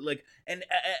zero, an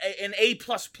A++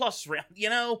 round,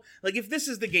 if this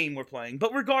is the game we're playing.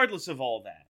 But regardless of all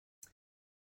that,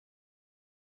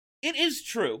 it is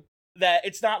true that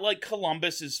it's not like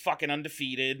Columbus is fucking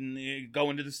undefeated and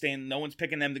going to the stand. No one's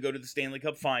picking them to go to the Stanley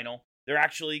Cup final. They're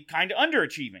actually kind of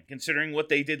underachieving considering what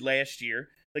they did last year.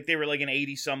 They were an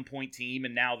 80-some point team,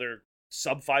 and now they're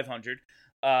sub 500.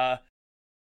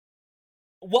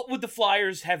 What would the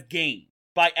Flyers have gained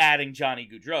by adding Johnny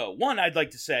Gaudreau? One, I'd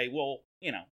like to say,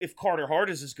 if Carter Hart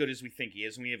is as good as we think he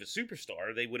is and we have a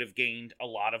superstar, they would have gained a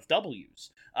lot of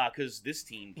W's because this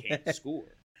team can't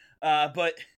score.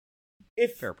 But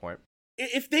fair point.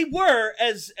 If they were,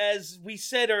 as we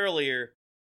said earlier,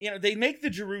 they make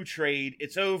the Giroux trade.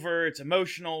 It's over. It's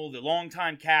emotional. The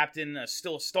longtime captain,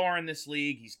 still a star in this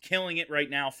league. He's killing it right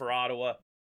now for Ottawa.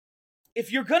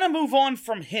 If you're going to move on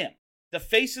from him, the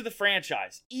face of the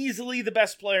franchise, easily the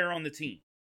best player on the team,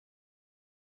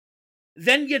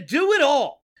 then you do it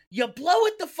all. You blow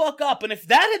it the fuck up. And if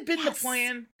that had been the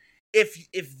plan,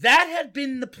 if that had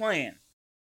been the plan,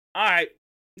 all right,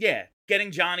 yeah,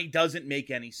 getting Johnny doesn't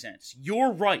make any sense.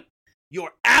 You're right.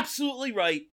 You're absolutely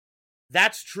right.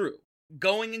 That's true.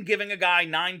 Going and giving a guy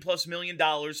 $9+ million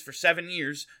for 7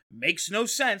 years makes no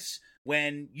sense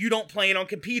when you don't plan on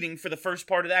competing for the first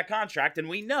part of that contract. And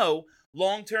we know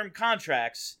long-term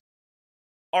contracts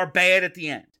are bad at the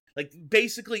end.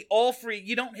 Basically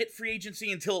you don't hit free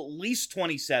agency until at least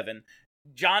 27.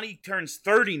 Johnny turns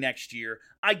 30 next year.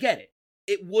 I get it.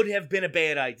 It would have been a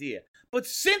bad idea. But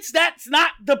since that's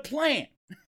not the plan,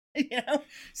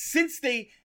 since they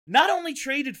not only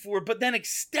traded for, but then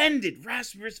extended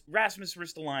Rasmus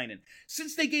Ristolainen,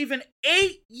 since they gave an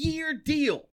 8-year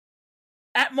deal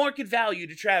at market value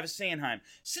to Travis Sanheim,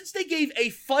 since they gave a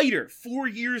fighter 4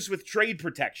 years with trade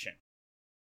protection,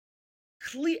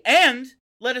 and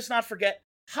let us not forget,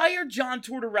 hired John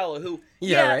Tortorella, who,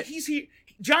 right. He's here.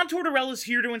 John Tortorella's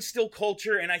here to instill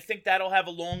culture, and I think that'll have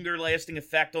a longer-lasting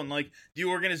effect on, the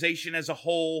organization as a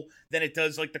whole than it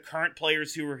does, the current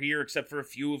players who are here, except for a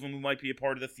few of them who might be a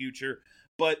part of the future.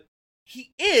 But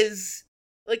he is,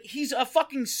 he's a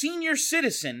fucking senior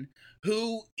citizen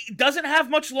who doesn't have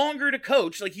much longer to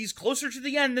coach. He's closer to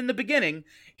the end than the beginning.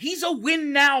 He's a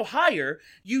win-now hire.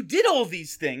 You did all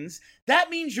these things.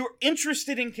 That means you're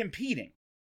interested in competing.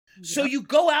 So you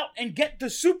go out and get the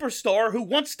superstar who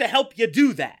wants to help you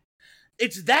do that.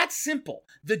 It's that simple.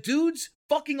 The dude's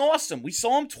fucking awesome. We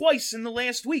saw him twice in the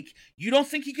last week. You don't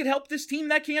think he could help this team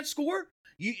that can't score?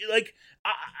 It's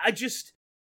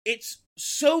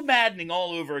so maddening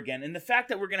all over again. And the fact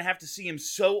that we're going to have to see him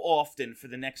so often for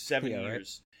the next 7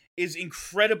 years is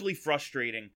incredibly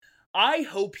frustrating. I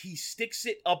hope he sticks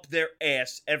it up their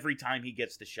ass every time he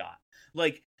gets the shot.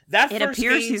 It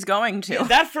appears he's going to. Yeah,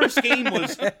 that first game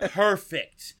was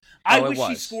perfect. I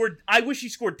wish he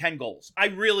scored 10 goals. I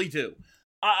really do.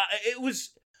 It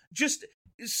was just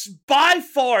by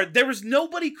far there was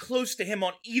nobody close to him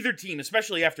on either team,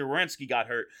 especially after Werenski got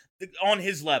hurt, on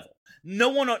his level. No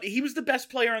one he was the best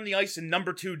player on the ice, and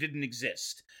number 2 didn't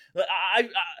exist.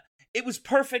 It was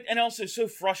perfect and also so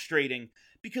frustrating.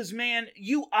 Because, man,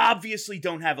 you obviously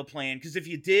don't have a plan. Because if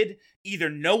you did, either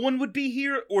no one would be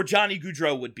here or Johnny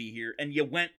Gaudreau would be here. And you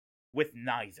went with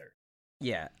neither.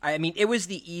 Yeah. I mean, it was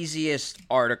the easiest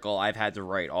article I've had to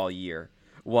write all year.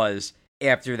 Was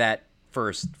after that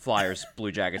first Flyers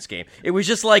Blue Jackets game. It was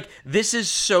just like, this is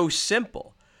so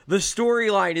simple. The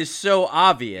storyline is so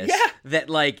obvious that,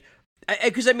 like,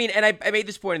 because I mean, and I made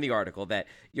this point in the article that,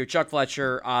 you know, Chuck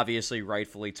Fletcher obviously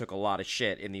rightfully took a lot of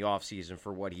shit in the offseason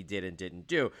for what he did and didn't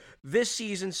do. This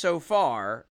season so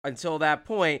far, until that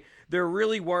point, there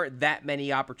really weren't that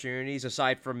many opportunities,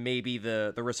 aside from maybe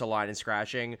the Ristolainen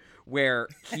scratching, where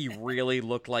he really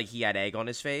looked like he had egg on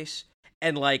his face.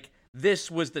 And, like,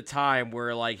 this was the time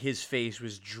where, like, his face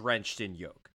was drenched in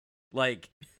yolk. Like,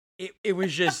 it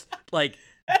was just, like...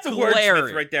 That's a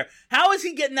wordsmith right there. How is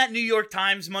he getting that New York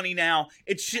Times money now?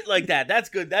 It's shit like that. That's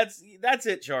good. That's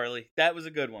it, Charlie. That was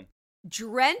a good one.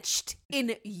 Drenched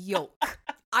in yolk.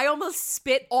 I almost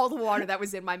spit all the water that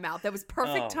was in my mouth. That was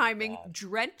perfect timing. God.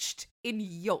 Drenched in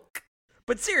yolk.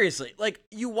 But seriously, like,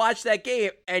 you watch that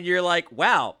game and you're like,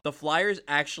 wow, the Flyers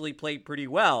actually played pretty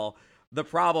well. The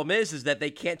problem is that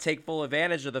they can't take full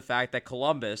advantage of the fact that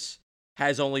Columbus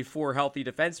has only 4 healthy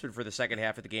defensemen for the second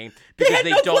half of the game because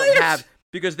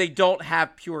they don't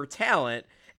have pure talent,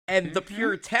 and the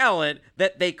pure talent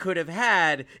that they could have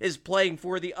had is playing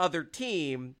for the other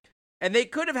team, and they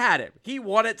could have had him. He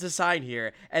wanted to sign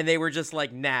here, and they were just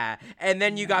like, nah. And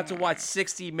then you got to watch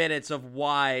 60 minutes of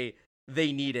why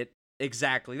they needed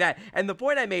exactly that. And the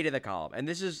point I made in the column, and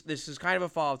this is kind of a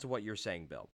follow-up to what you're saying,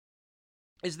 Bill,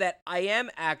 is that I am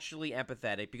actually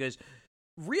empathetic because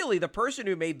really the person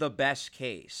who made the best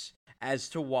case as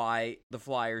to why the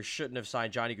Flyers shouldn't have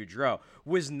signed Johnny Gaudreau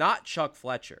was not Chuck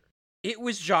Fletcher. It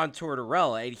was John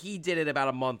Tortorella, and he did it about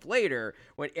a month later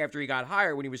after he got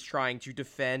hired when he was trying to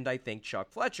defend, I think, Chuck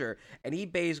Fletcher. And he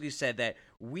basically said that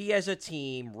we as a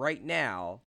team right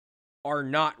now are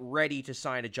not ready to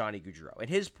sign a Johnny Gaudreau. And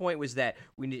his point was that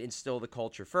we need to instill the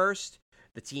culture first.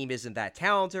 The team isn't that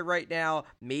talented right now.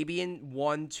 Maybe in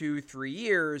 1, 2, 3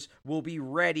 years, we'll be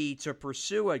ready to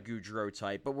pursue a Gaudreau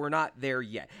type, but we're not there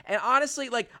yet. And honestly,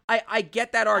 like, I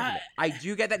get that argument. I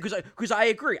do get that because I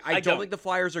agree. I don't think the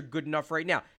Flyers are good enough right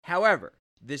now. However,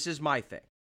 this is my thing.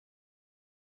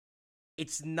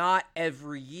 It's not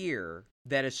every year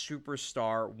that a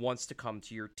superstar wants to come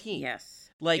to your team.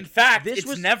 Yes. Like, in fact,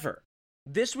 never.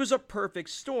 This was a perfect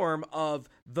storm of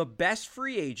the best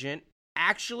free agent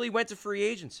actually went to free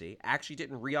agency, actually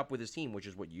didn't re-up with his team, which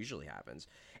is what usually happens.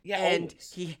 Yeah,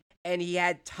 and he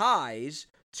had ties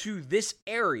to this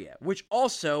area, which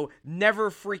also never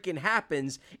freaking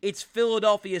happens. It's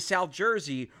Philadelphia, South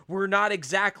Jersey. We're not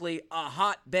exactly a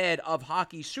hotbed of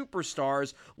hockey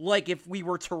superstars like if we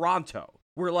were Toronto.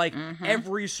 We're like,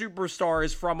 every superstar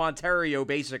is from Ontario,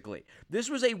 basically. This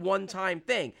was a one-time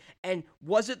thing. And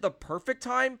was it the perfect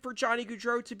time for Johnny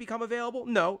Gaudreau to become available?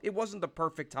 No, it wasn't the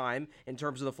perfect time in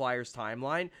terms of the Flyers'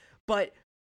 timeline. But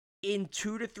in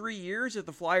 2 to 3 years, if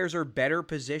the Flyers are better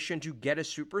positioned to get a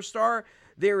superstar,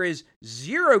 there is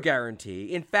zero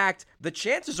guarantee. In fact, the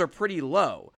chances are pretty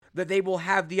low that they will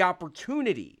have the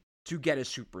opportunity to get a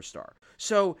superstar.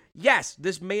 So, yes,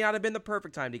 this may not have been the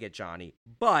perfect time to get Johnny,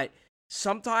 but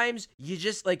sometimes you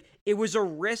just, like, it was a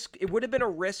risk. It would have been a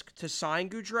risk to sign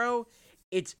Gaudreau.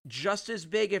 It's just as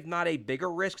big, if not a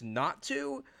bigger risk not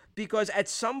to, because at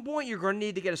some point you're going to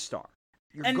need to get a star.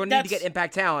 You're going to need to get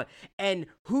impact talent. And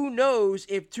who knows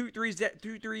if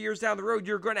 2-3 years down the road,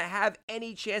 you're going to have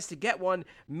any chance to get one.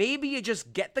 Maybe you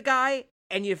just get the guy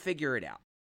and you figure it out.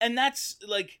 And that's,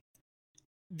 like,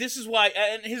 this is why,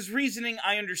 and his reasoning,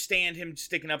 I understand him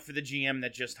sticking up for the GM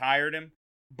that just hired him.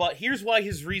 But here's why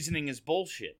his reasoning is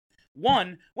bullshit.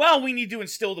 One, well, we need to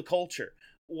instill the culture.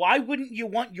 Why wouldn't you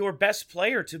want your best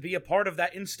player to be a part of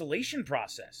that installation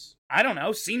process? I don't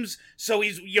know. Seems so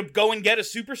you go and get a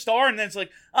superstar and then it's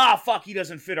like, fuck, he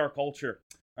doesn't fit our culture.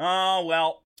 Oh,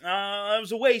 well, it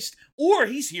was a waste. Or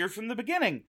he's here from the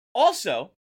beginning.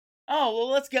 Also,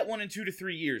 let's get one in 2 to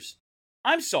 3 years.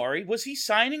 I'm sorry, was he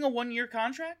signing a 1-year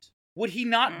contract? Would he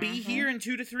not be here in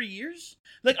 2 to 3 years?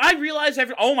 Like, I realize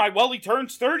he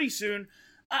turns 30 soon.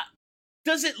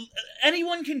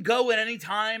 Anyone can go at any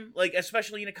time, like,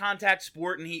 especially in a contact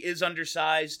sport, and he is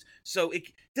undersized. So,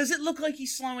 does it look like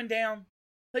he's slowing down?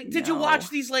 Like, did you watch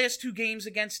these last 2 games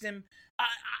against him?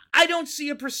 I don't see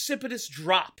a precipitous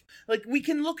drop. Like, we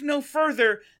can look no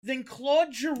further than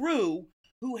Claude Giroux,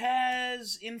 who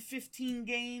has, in 15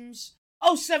 games,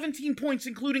 17 points,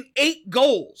 including 8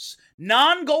 goals.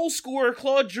 Non-goal scorer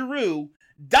Claude Giroux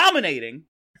dominating.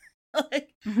 And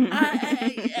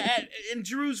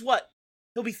Giroux's what?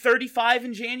 He'll be 35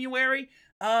 in January.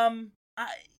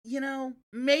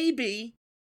 Maybe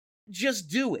just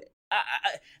do it.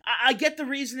 I get the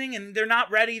reasoning, and they're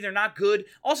not ready. They're not good.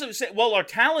 Also, say, well, our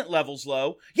talent level's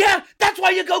low. Yeah, that's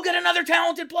why you go get another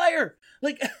talented player.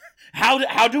 Like,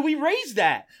 How do we raise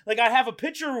that? Like, I have a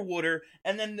pitcher of water,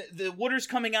 and then the water's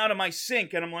coming out of my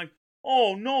sink, and I'm like,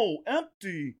 oh no,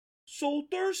 empty. So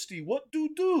thirsty. What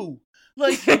do?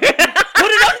 Like, put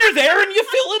it under there and you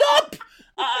fill it up.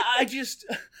 I just...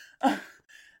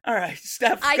 all right,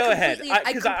 Steph, go ahead.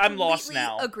 Because I'm lost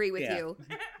now. I agree with you.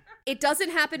 It doesn't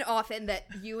happen often that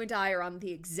you and I are on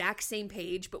the exact same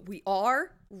page, but we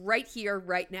are right here,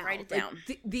 right now. Write it down.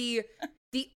 The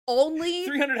only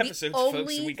 300 episodes, folks, and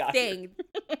we got thing,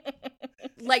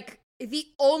 like the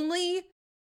only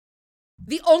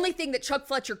thing that Chuck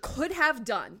Fletcher could have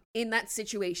done in that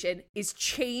situation is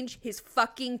change his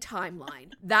fucking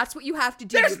timeline. That's what you have to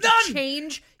do. There's you have to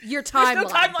change your timeline.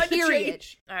 There's no timeline period. to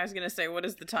change. I was going to say, what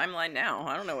is the timeline now?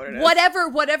 I don't know what it is.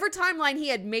 Whatever timeline he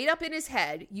had made up in his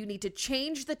head, you need to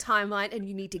change the timeline and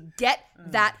you need to get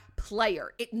that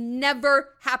player. It never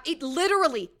happens. It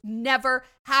literally never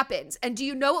happens. And do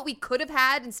you know what we could have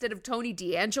had instead of Tony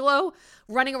D'Angelo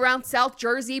running around South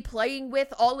Jersey playing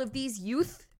with all of these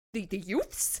youth? The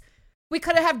youths? We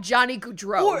could have had Johnny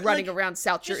Gaudreau running around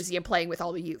South Jersey and playing with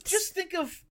all the youths. Just think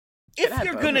of, if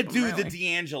you're going to do the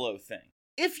D'Angelo thing,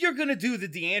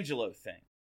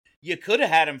 you could have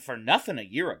had him for nothing a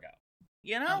year ago.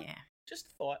 You know? Yeah. Just a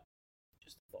thought.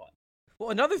 Well,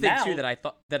 another thing too that I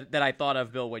thought that I thought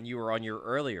of, Bill, when you were on your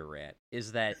earlier rant,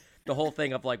 is that the whole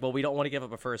thing of like, well, we don't want to give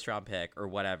up a first round pick or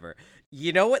whatever.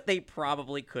 You know what they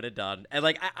probably could have done? And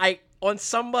like I on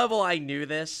some level I knew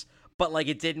this, but like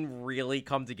it didn't really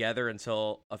come together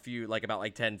until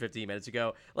about 10, 15 minutes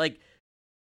ago. Like,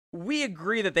 we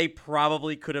agree that they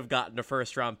probably could have gotten a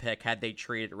first round pick had they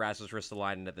traded Rasmus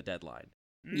Ristolainen at the deadline.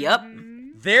 Yep.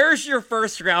 There's your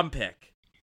first round pick.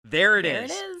 There it There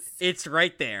is. it is. It's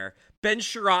right there. Ben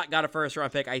Sherratt got a first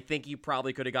round pick. I think you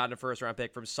probably could have gotten a first round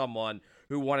pick from someone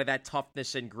who wanted that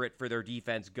toughness and grit for their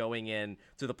defense going in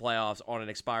to the playoffs on an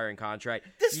expiring contract.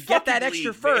 You get that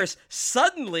extra first.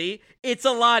 Suddenly, it's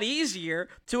a lot easier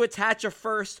to attach a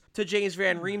first to James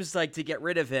Van Riemsdyk to get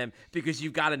rid of him because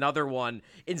you've got another one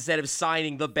instead of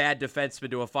signing the bad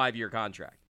defenseman to a 5-year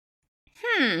contract.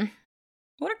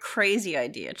 What a crazy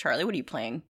idea, Charlie. What are you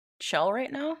playing? Shell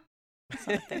right now? That's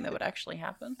not a thing that would actually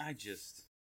happen.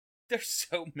 They're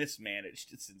so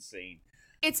mismanaged. It's insane.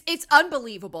 It's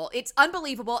unbelievable. It's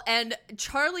unbelievable. And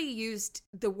Charlie used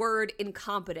the word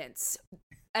incompetence.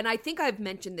 And I think I've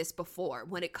mentioned this before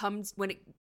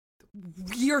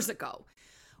years ago,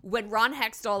 when Ron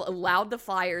Hextall allowed the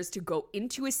Flyers to go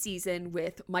into a season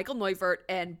with Michael Neuvert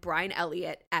and Brian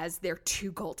Elliott as their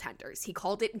two goaltenders. He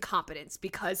called it incompetence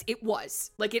because it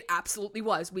was. Like, it absolutely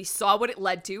was. We saw what it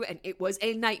led to, and it was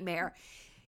a nightmare.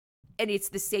 And it's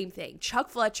the same thing. Chuck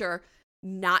Fletcher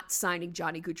not signing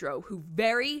Johnny Gaudreau, who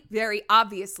very, very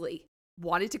obviously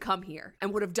wanted to come here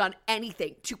and would have done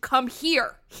anything to come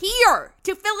here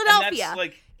to Philadelphia. And that's,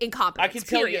 like, incompetence, I can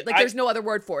tell period. you, there's no other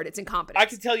word for it. It's incompetence. I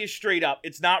can tell you straight up,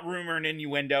 it's not rumor and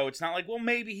innuendo. It's not like, well,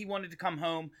 maybe he wanted to come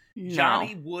home. No.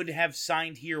 Johnny would have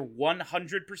signed here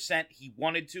 100%. He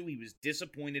wanted to. He was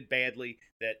disappointed badly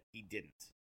that he didn't.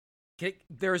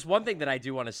 There's one thing that I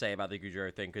do want to say about the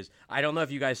Gaudreau thing, because I don't know if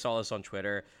you guys saw this on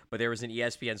Twitter, but there was an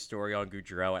ESPN story on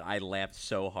Gaudreau, and I laughed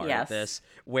so hard at this,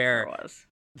 where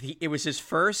it was his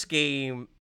first game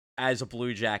as a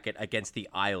Blue Jacket against the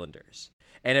Islanders.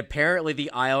 And apparently the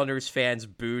Islanders fans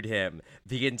booed him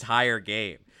the entire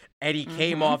game. And he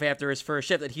came off after his first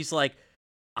shift, and he's like,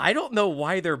 I don't know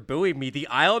why they're booing me. The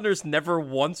Islanders never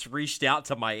once reached out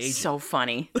to my agent. So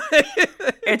funny.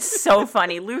 It's so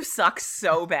funny. Lou sucks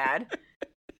so bad.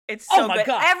 It's so good.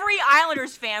 God. Every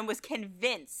Islanders fan was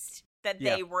convinced that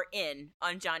they were in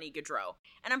on Johnny Gaudreau.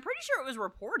 And I'm pretty sure it was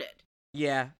reported.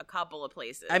 Yeah. A couple of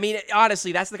places. I mean,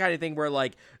 honestly, that's the kind of thing where,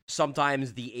 like,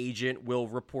 sometimes the agent will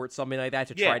report something like that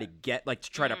to try to get, like, to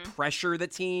try to pressure the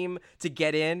team to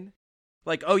get in.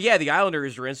 Like, oh yeah, the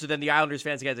Islanders are in, so then the Islanders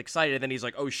fans get excited, and then he's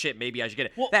like, oh shit, maybe I should get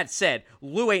it. Well, that said,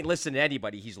 Lou ain't listening to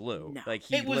anybody. He's Lou. No. Like,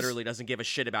 he literally doesn't give a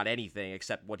shit about anything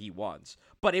except what he wants.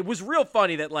 But it was real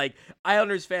funny that, like,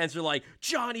 Islanders fans are like,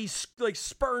 Johnny, like,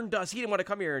 spurned us. He didn't want to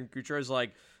come here. And Gaudreau's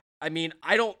like, I mean,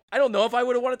 I don't know if I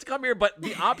would have wanted to come here, but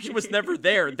the option was never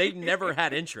there. They never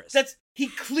had interest. He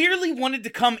clearly wanted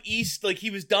to come east. Like, he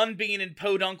was done being in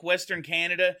Podunk, Western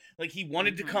Canada. Like, he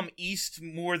wanted to come east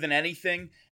more than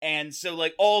anything. And so,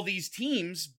 like, all these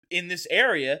teams in this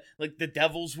area, like, the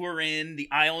Devils were in, the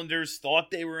Islanders thought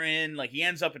they were in, like, he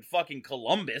ends up in fucking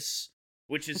Columbus,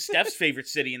 which is Steph's favorite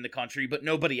city in the country, but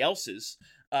nobody else's.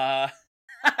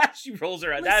 She rolls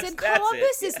her eyes. Listen, That's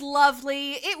Columbus it. is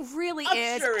lovely. It really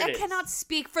is. Sure I cannot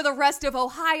speak for the rest of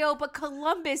Ohio, but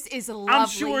Columbus is lovely. I'm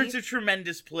sure it's a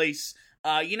tremendous place.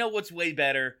 You know what's way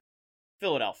better?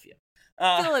 Philadelphia.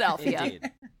 Philadelphia.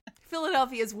 Indeed.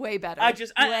 Philadelphia is way better.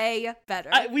 Way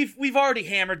better. We've already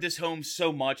hammered this home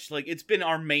so much. Like, it's been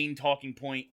our main talking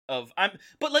point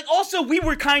but like, also, we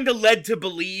were kind of led to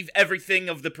believe everything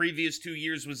of the previous 2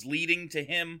 years was leading to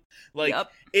him. Like,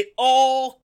 it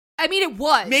all... I mean, it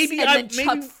was. Then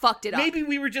Chuck fucked it up. Maybe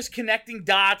we were just connecting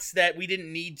dots that we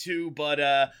didn't need to,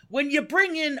 but when you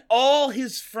bring in all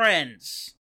his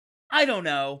friends, I don't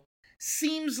know.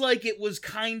 Seems like it was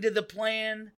kind of the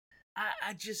plan.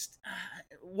 I just...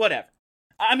 whatever.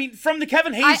 I mean, from the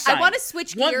Kevin Hayes side, I want to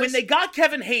switch gears. When they got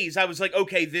Kevin Hayes, I was like,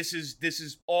 okay, this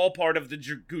is all part of the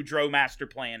Goudreau master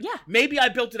plan. Yeah. Maybe I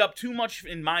built it up too much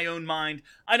in my own mind.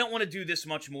 I don't want to do this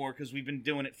much more because we've been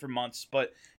doing it for months.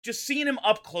 But just seeing him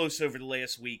up close over the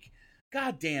last week,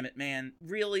 god damn it, man.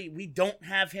 Really, we don't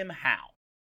have him how?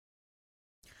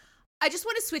 I just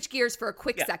want to switch gears for a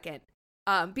quick second.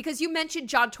 Because you mentioned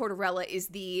John Tortorella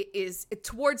is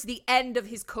towards the end of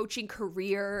his coaching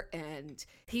career, and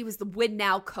he was the win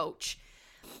now coach.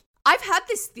 I've had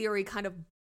this theory kind of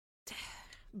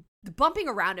bumping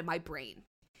around in my brain.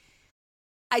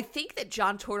 I think that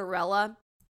John Tortorella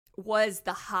was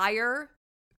the hire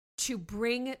to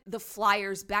bring the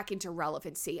Flyers back into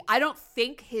relevancy. I don't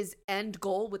think his end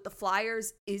goal with the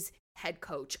Flyers is head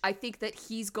coach. I think that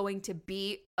he's going to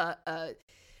be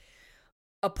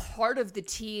a part of the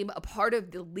team, a part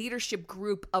of the leadership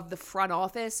group of the front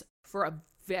office for a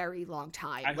very long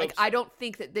time. I don't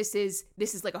think that this is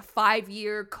like a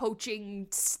 5-year coaching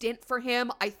stint for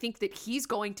him. I think that he's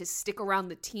going to stick around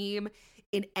the team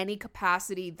in any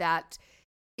capacity that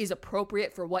is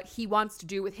appropriate for what he wants to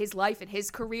do with his life and his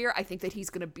career. I think that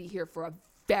he's going to be here for a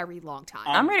very long time.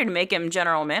 I'm ready to make him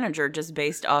general manager just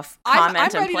based off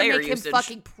comment and player usage. I'm ready to make him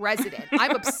fucking president.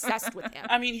 I'm obsessed with him.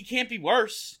 I mean, he can't be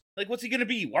worse. Like, what's he gonna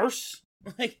be? Worse?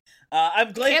 Like,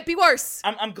 I'm glad. Can't be worse.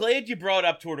 I'm glad you brought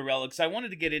up Tortorella because I wanted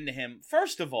to get into him.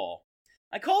 First of all,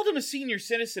 I called him a senior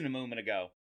citizen a moment ago.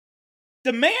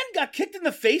 The man got kicked in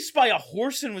the face by a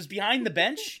horse and was behind the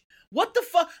bench. What the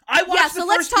fuck?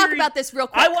 Let's talk about this real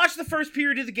quick. I watched the first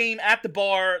period of the game at the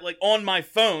bar, like, on my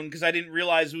phone, because I didn't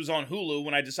realize it was on Hulu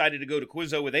when I decided to go to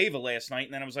Quizzo with Ava last night,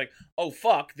 and then I was like, oh,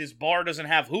 fuck, this bar doesn't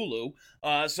have Hulu.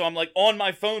 So I'm, like, on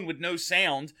my phone with no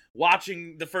sound,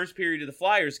 watching the first period of the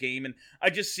Flyers game, and I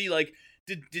just see, like,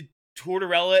 did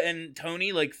Tortorella and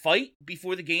Tony, like, fight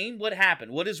before the game? What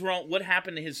happened? What is wrong? What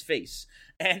happened to his face?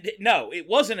 And no, it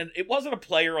wasn't a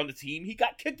player on the team. He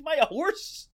got kicked by a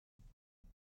horse.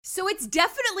 So it's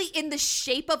definitely in the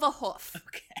shape of a hoof,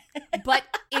 but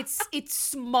it's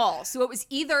small. So it was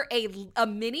either a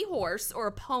mini horse or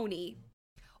a pony,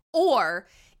 or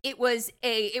it was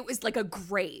like a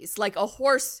graze, like a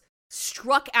horse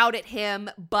struck out at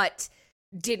him, but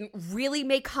didn't really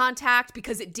make contact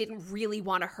because it didn't really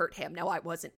want to hurt him. Now, I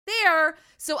wasn't there,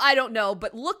 so I don't know,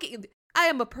 but I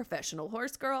am a professional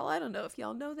horse girl. I don't know if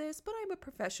y'all know this, but I'm a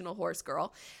professional horse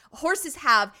girl. Horses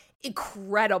have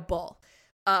incredible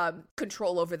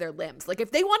control over their limbs. Like,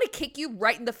 if they want to kick you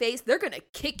right in the face, they're going to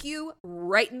kick you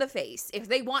right in the face. If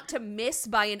they want to miss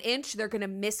by an inch, they're going to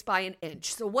miss by an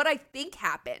inch. So what I think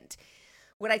happened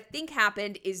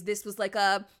is this was like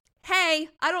a, hey,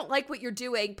 I don't like what you're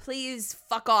doing. Please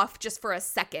fuck off just for a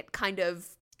second kind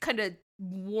of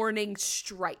warning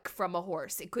strike from a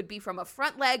horse. It could be from a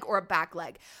front leg or a back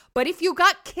leg. But if you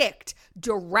got kicked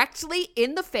directly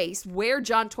in the face where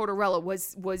John Tortorella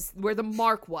was where the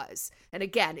mark was, and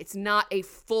again, it's not a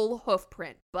full hoof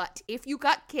print, but if you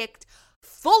got kicked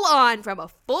full on from a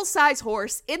full-size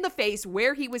horse in the face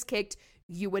where he was kicked,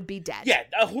 you would be dead. Yeah,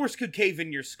 a horse could cave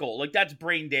in your skull. Like, that's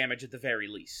brain damage at the very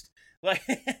least. Like,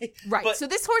 right. So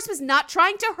this horse was not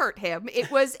trying to hurt him.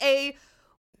 It was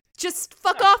just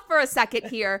fuck off for a second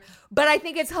here. But I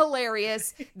think it's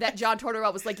hilarious that John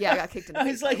Tortorella was like, yeah, I got kicked in the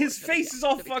face. It's like his face is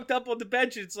all fucked up on the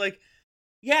bench. It's like,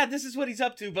 yeah, this is what he's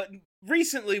up to. But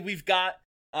recently we've got,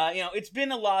 it's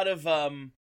been a lot of,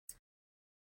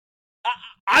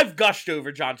 I've gushed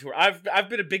over John Tortorella. I've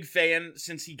been a big fan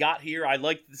since he got here. I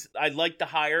liked the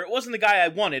hire. It wasn't the guy I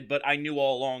wanted, but I knew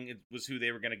all along it was who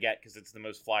they were going to get because it's the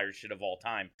most Flyers shit of all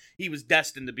time. He was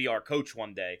destined to be our coach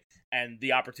one day, and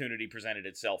the opportunity presented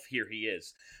itself. Here he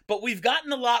is. But we've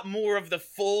gotten a lot more of the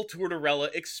full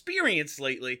Tortorella experience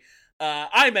lately.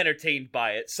 I'm entertained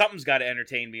by it. Something's got to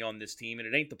entertain me on this team, and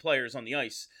it ain't the players on the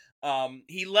ice.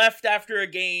 He left after a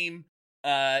game.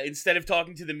 Instead of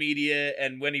talking to the media,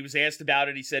 and when he was asked about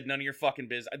it, he said, none of your fucking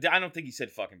business. I don't think he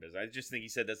said fucking business. I just think he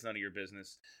said that's none of your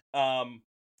business.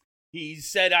 He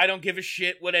said, I don't give a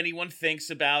shit what anyone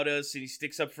thinks about us, and he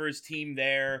sticks up for his team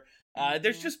there.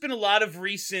 There's just been a lot of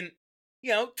recent,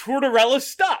 Tortorella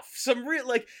stuff. Some real,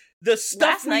 like, the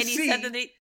stuff last night we he see. said that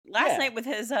last night with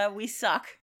his, we suck.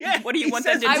 Yeah, What do you he want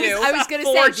them says- to do? I was going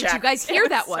to say, did you Forecheck. guys hear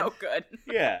that It's one? So good.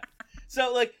 Yeah.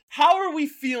 So, like, how are we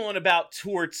feeling about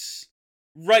Torts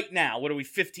right now? What are we,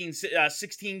 16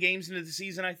 games into the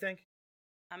season, I think?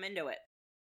 I'm into it.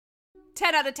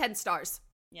 10 out of 10 stars.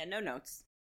 Yeah, no notes.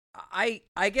 I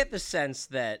get the sense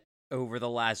that over the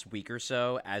last week or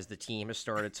so, as the team has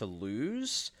started to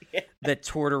lose, that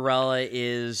Tortorella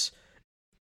is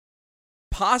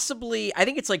possibly, I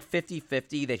think it's like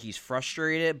 50-50 that he's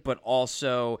frustrated, but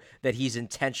also that he's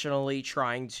intentionally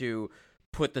trying to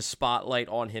put the spotlight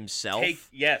on himself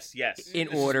Yes. in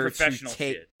This is order to professional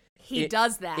take shit. He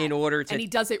does that. in order to and he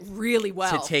does it really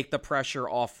well. to take the pressure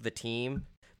off the team,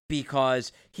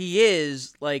 because he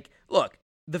is like, look,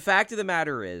 the fact of the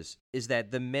matter is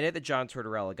that the minute that John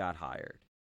Tortorella got hired,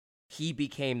 he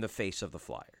became the face of the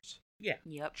Flyers. Yeah.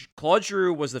 Yep. Claude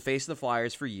Giroux was the face of the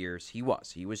Flyers for years. He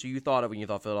was who you thought of when you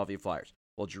thought Philadelphia Flyers.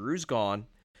 Well, Giroux's gone.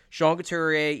 Sean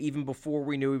Couturier, even before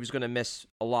we knew he was going to miss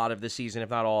a lot of the season, if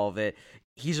not all of it,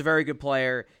 he's a very good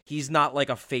player. He's not like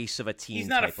a face of a team. He's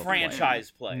not a type of player.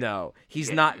 franchise player. No,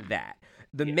 he's not that.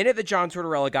 The minute that John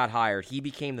Tortorella got hired, he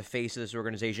became the face of this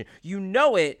organization. You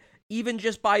know it even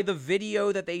just by the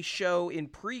video that they show in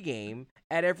pregame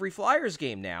at every Flyers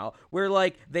game now, where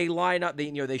like they line up,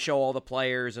 they show all the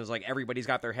players and it's like everybody's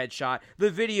got their headshot. The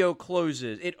video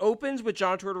closes. It opens with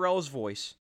John Tortorella's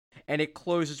voice and it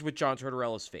closes with John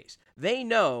Tortorella's face. They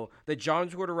know that John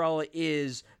Tortorella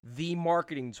is the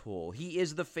marketing tool. He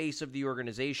is the face of the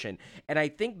organization. And I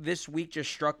think this week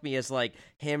just struck me as like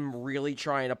him really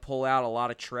trying to pull out a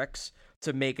lot of tricks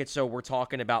to make it so we're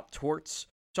talking about Torts,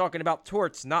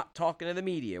 not talking to the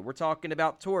media. We're talking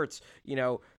about Torts,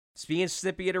 being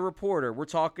snippy at a reporter. We're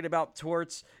talking about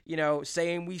Torts,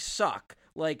 saying we suck.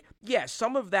 Like, yeah,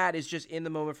 some of that is just in the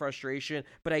moment frustration,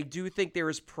 but I do think there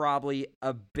is probably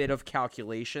a bit of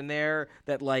calculation there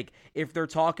that, like, if they're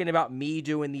talking about me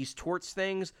doing these Torts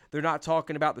things, they're not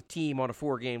talking about the team on a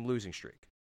 4-game losing streak.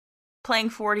 Playing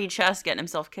 4D chess, getting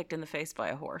himself kicked in the face by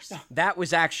a horse. That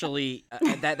was actually,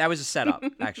 that was a setup,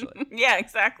 actually. Yeah,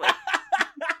 exactly.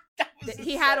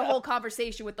 He had a whole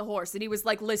conversation with the horse, and he was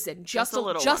like, "Listen, just a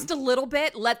little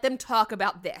bit. Let them talk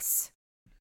about this."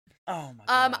 Oh my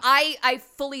god. I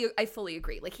fully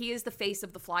agree. Like, he is the face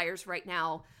of the Flyers right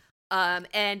now,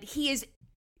 and he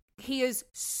is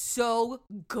so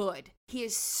good. He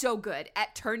is so good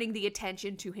at turning the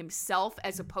attention to himself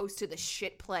as opposed to the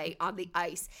shit play on the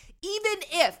ice. Even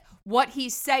if what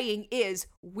he's saying is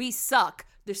 "we suck,"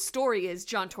 the story is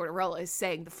John Tortorella is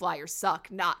saying the Flyers suck,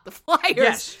 not the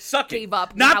Flyers sucking. gave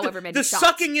up Not however many the shots.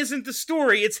 sucking isn't the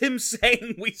story. It's him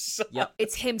saying we suck. Yep.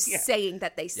 It's him saying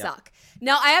that they suck.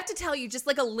 Now, I have to tell you just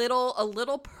like a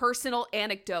little personal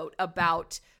anecdote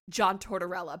about John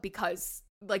Tortorella, because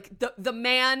like the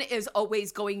man is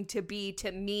always going to be,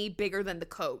 to me, bigger than the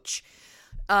coach.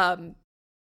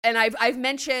 And I've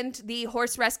mentioned the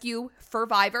horse rescue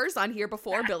Furvivors on here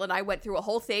before. Bill and I went through a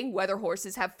whole thing, whether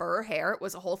horses have fur or hair. It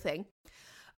was a whole thing.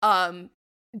 John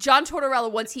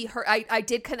Tortorella, once he heard, I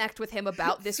did connect with him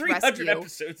about this 300 rescue.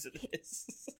 episodes of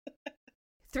this.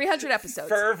 300 episodes.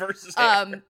 Fur versus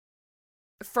hair.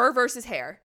 Fur versus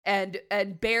hair, and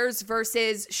bears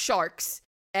versus sharks.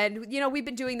 And, we've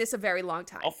been doing this a very long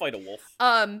time. I'll fight a wolf.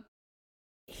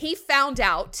 He found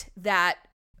out that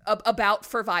about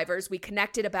Furvivors. We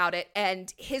connected about it,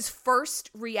 and his first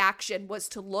reaction was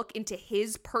to look into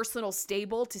his personal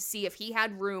stable to see if he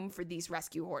had room for these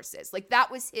rescue horses. Like, that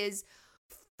was his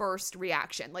first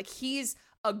reaction. Like, he's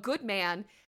a good man,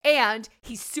 and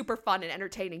he's super fun and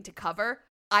entertaining to cover.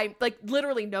 I'm like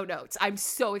literally no notes. I'm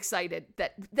so excited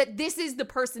that this is the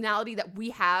personality that we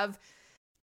have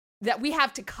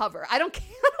to cover. I don't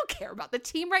care about the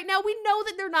team right now. We know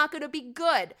that they're not going to be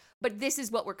good, but this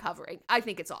is what we're covering. I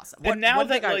think it's awesome. And now one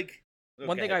that thing like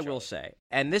one thing I will say,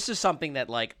 and this is something that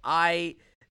like I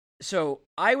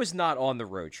was not on the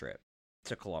road trip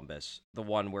to Columbus, the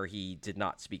one where he did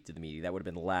not speak to the media. That would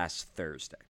have been last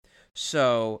Thursday.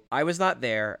 So I was not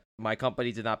there. My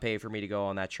company did not pay for me to go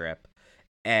on that trip.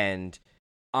 And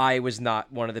I was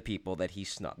not one of the people that he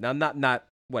snubbed. Now, not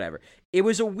whatever. It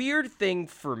was a weird thing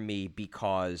for me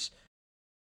because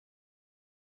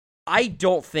I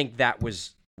don't think that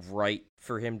was right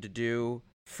for him to do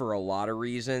for a lot of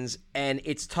reasons. And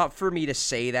it's tough for me to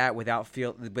say that without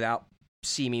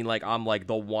seeming like I'm like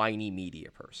the whiny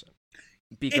media person.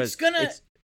 Because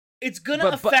it's gonna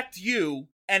affect you,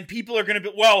 and people are gonna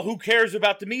be, well, who cares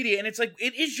about the media? And it's like,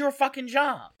 it is your fucking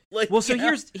job. Like, well, so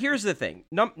here's the thing.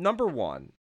 Number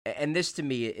one, and this to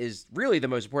me is really the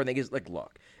most important thing, is like,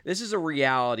 look, this is a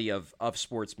reality of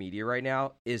sports media right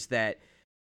now, is that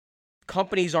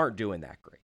companies aren't doing that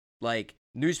great. Like,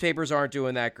 newspapers aren't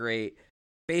doing that great.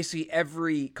 basically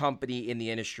every company in the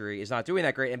industry is not doing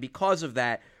that great. And because of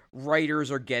that,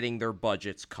 writers are getting their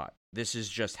budgets cut. This is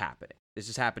just happening. This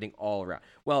is happening all around.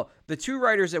 Well, the two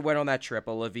writers that went on that trip,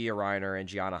 Olivia Reiner and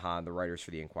Gianna Hahn, the writers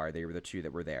for The Inquirer, they were the two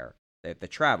that were there, that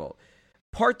traveled.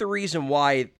 Part the reason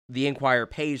why The Inquirer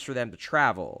pays for them to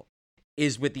travel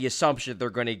is with the assumption that they're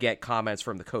going to get comments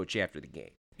from the coach after the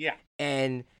game. Yeah.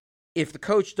 And if the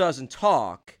coach doesn't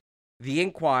talk, The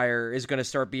Inquirer is going to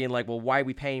start being like, well, why are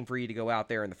we paying for you to go out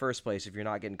there in the first place if you're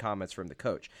not getting comments from the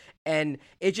coach? And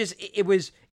it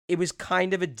was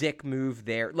kind of a dick move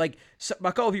there. Like, a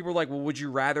couple of people were like, well, would you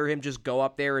rather him just go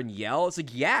up there and yell? It's like,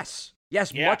 yes,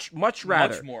 yeah. much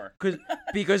rather. Much more.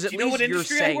 Because at least you're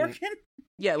saying,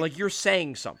 yeah, like you're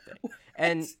saying something.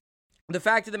 And the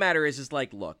fact of the matter is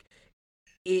like, look,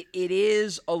 it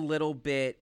is a little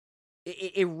bit,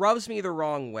 it rubs me the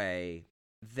wrong way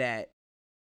that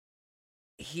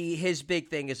his big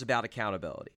thing is about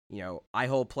accountability. You know, I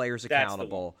hold players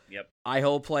accountable. Yep. I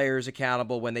hold players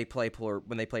accountable when they play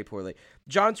poorly.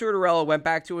 John Tortorella went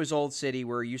back to his old city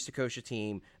where he used to coach a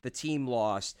team. The team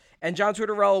lost, and John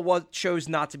Tortorella chose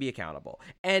not to be accountable.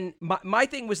 And my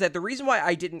thing was that the reason why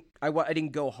I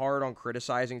didn't go hard on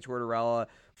criticizing Tortorella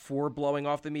for blowing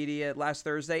off the media last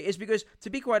Thursday is because, to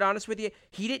be quite honest with you,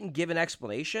 he didn't give an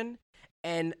explanation,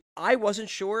 and I wasn't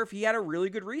sure if he had a really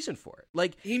good reason for it.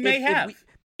 Like, he may have.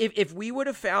 If we would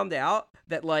have found out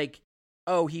that, like,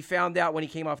 oh, he found out when he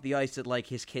came off the ice that, like,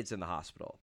 his kid's in the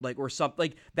hospital, like, or something,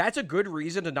 like, that's a good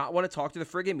reason to not want to talk to the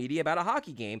friggin' media about a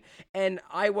hockey game. And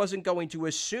I wasn't going to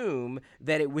assume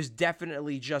that it was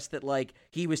definitely just that, like,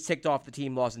 he was ticked off the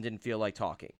team lost and didn't feel like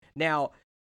talking. Now,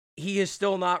 he has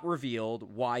still not revealed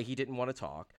why he didn't want to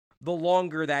talk. The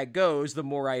longer that goes, the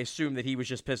more I assume that he was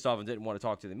just pissed off and didn't want to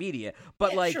talk to the media.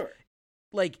 But, yeah, sure.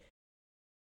 Like,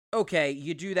 okay,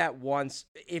 you do that once.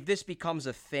 If this becomes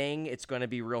a thing, it's going to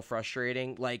be real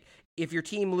frustrating. Like, if your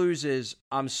team loses,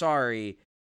 I'm sorry,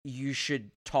 you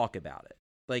should talk about it.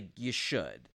 Like, you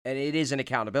should. And it is an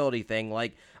accountability thing.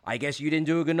 Like, I guess you didn't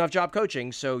do a good enough job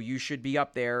coaching, so you should be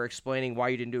up there explaining why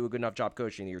you didn't do a good enough job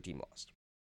coaching that your team lost.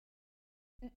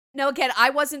 Now, again,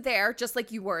 I wasn't there, just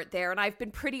like you weren't there, and I've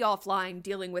been pretty offline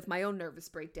dealing with my own nervous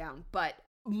breakdown. But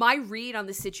my read on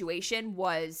the situation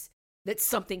was that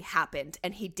something happened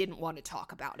and he didn't want to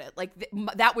talk about it. Like,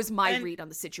 that was my read on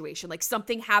the situation. Like,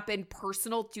 something happened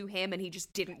personal to him and he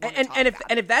just didn't want to talk about it.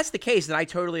 And if that's the case, then I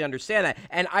totally understand that.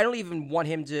 And I don't even want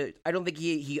him to, I don't think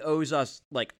he owes us,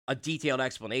 like, a detailed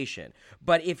explanation.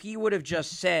 But if he would have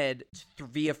just said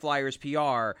via Flyers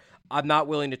PR, I'm not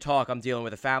willing to talk, I'm dealing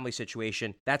with a family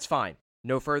situation, that's fine.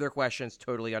 No further questions,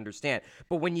 totally understand.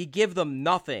 But when you give them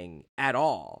nothing at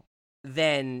all,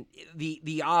 then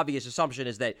the obvious assumption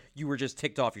is that you were just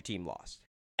ticked off your team lost.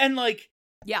 And, like,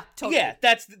 yeah, totally. Yeah,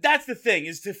 that's the thing,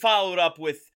 is to follow it up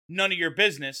with none of your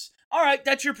business. All right,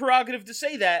 that's your prerogative to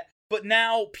say that, but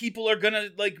now people are gonna,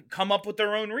 like, come up with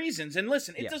their own reasons. And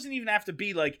listen, it doesn't even have to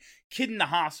be, like, kid in the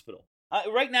hospital.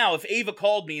 Right now, if Ava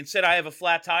called me and said I have a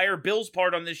flat tire, Bill's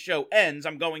part on this show ends,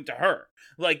 I'm going to her.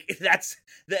 Like, that's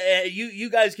you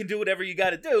guys can do whatever you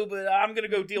got to do, but I'm going to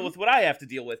go deal with what I have to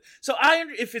deal with. So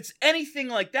if it's anything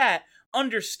like that,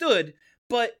 understood,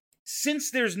 but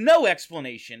since there's no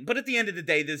explanation, but at the end of the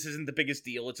day, this isn't the biggest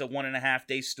deal. It's a 1.5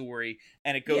 day story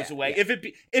and it goes away. Yeah.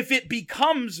 If it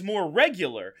becomes more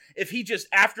regular, if he just,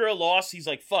 after a loss, he's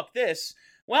like, fuck this,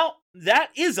 well, that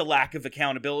is a lack of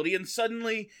accountability, and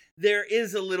suddenly there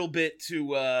is a little bit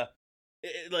to,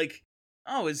 like,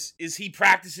 oh, is he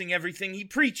practicing everything he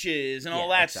preaches and all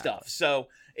that stuff? So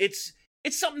it's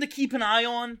something to keep an eye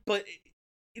on, but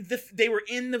they were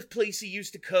in the place he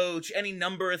used to coach, any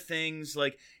number of things.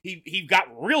 Like, he got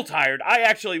real tired. I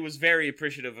actually was very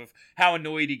appreciative of how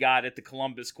annoyed he got at the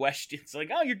Columbus questions. Like,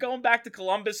 oh, you're going back to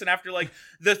Columbus? And after, like,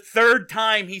 the third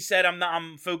time he said,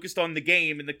 I'm focused on the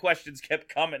game, and the questions kept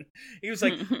coming, he was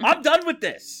like, I'm done with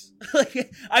this.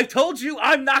 Like, I told you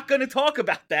I'm not going to talk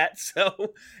about that.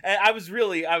 So I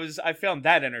found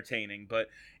that entertaining, but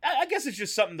I guess it's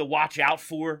just something to watch out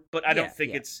for, but I don't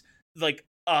think it's, like,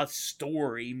 a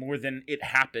story more than it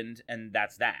happened, and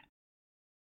that's that.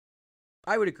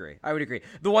 I would agree.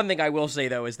 The one thing I will say,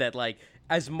 though, is that, like,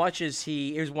 as much as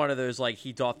he is one of those, like,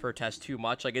 he doth protest too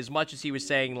much, like, as much as he was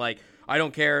saying, like, I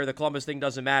don't care, the Columbus thing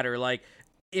doesn't matter, like,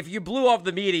 if you blew off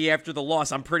the media after the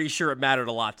loss, I'm pretty sure it mattered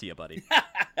a lot to you, buddy.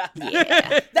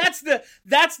 Yeah.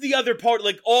 That's the other part,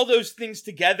 like, all those things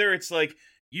together, it's like,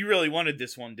 you really wanted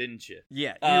this one, didn't you?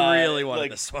 Yeah, you really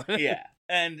wanted this one. Yeah,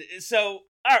 and so,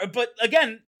 all right, but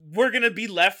again, we're going to be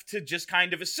left to just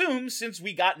kind of assume, since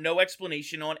we got no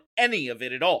explanation on any of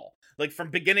it at all. Like, from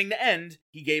beginning to end,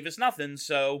 he gave us nothing,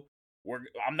 so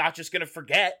I'm not just gonna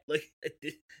forget. Like,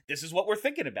 this is what we're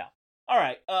thinking about. All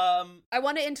right. I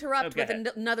want to interrupt with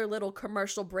another little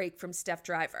commercial break from Steph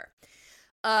Driver.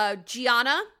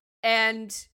 Gianna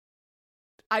and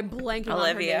I'm blanking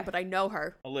on her name, but I know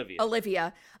her.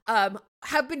 Olivia.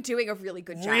 Have been doing a really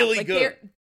good job. Really good.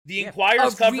 The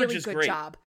Inquirer's coverage is great.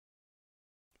 Job.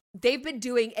 They've been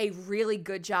doing a really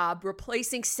good job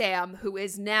replacing Sam, who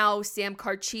is now Sam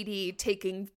Carchidi,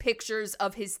 taking pictures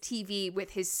of his TV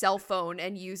with his cell phone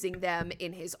and using them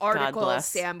in his article.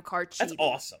 Sam Carchidi. That's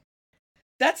awesome.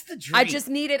 That's the dream.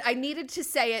 I needed to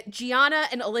say it. Gianna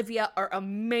and Olivia are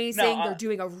amazing. They're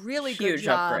doing a really good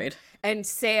job. Upgrade. And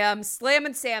Slam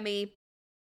and Sammy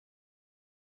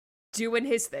doing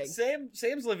his thing.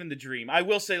 Sam's living the dream. I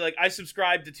will say, like, I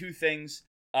subscribe to two things.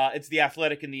 It's The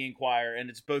Athletic and The Inquirer, and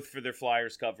it's both for their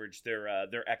Flyers coverage.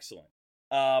 They're excellent.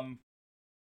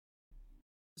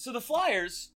 So the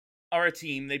Flyers are a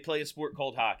team. They play a sport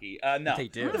called hockey. No, they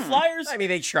do. The Flyers. I mean,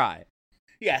 they try.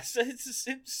 Yes, it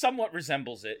somewhat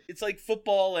resembles it. It's like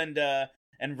football and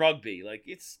rugby. Like,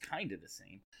 it's kind of the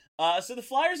same. So the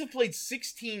Flyers have played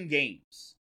 16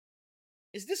 games.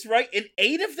 Is this right? In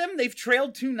 8 of them, they've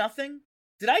trailed 2-0.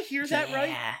 Did I hear that right?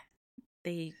 Yeah,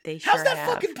 they sure How's that have.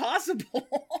 fucking possible?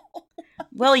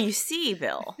 Well, you see,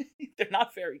 Bill, they're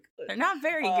not very good. They're not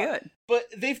very good. But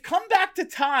they've come back to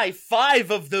tie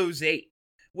 5 of those 8,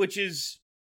 which is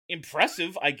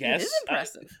impressive, I guess. It is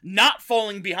impressive. Not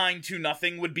falling behind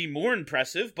 2-0 would be more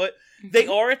impressive, but they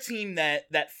are a team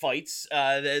that fights.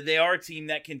 They are a team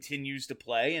that continues to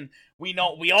play, and we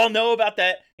all know about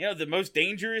that. You know, the most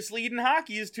dangerous lead in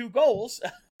hockey is 2 goals.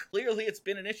 Clearly, it's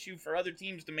been an issue for other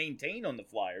teams to maintain on the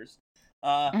Flyers.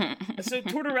 So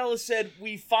Tortorella said,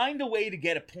 "We find a way to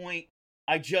get a point.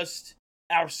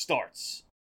 Our starts.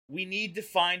 We need to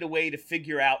find a way to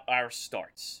figure out our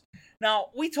starts."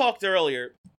 Now, we talked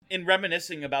earlier, in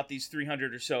reminiscing about these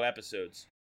 300 or so episodes,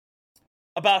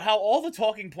 about how all the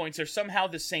talking points are somehow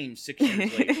the same 6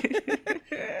 years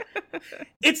later.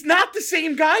 It's not the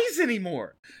same guys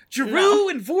anymore. Giroux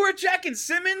and Voracek and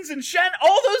Simmons and Shen,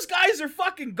 all those guys are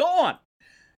fucking gone.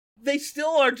 They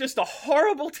still are just a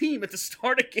horrible team at the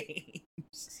start of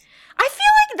games. I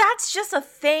feel like that's just a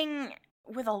thing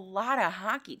with a lot of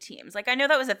hockey teams. Like, I know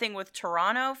that was a thing with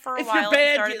Toronto for a while at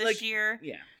the start of this year.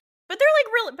 Yeah. But they're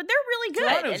really good.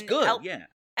 Toronto's good, yeah.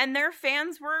 And their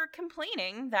fans were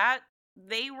complaining that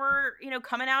they were,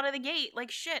 coming out of the gate like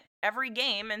shit every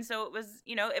game, and so it was,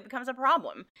 it becomes a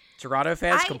problem. Toronto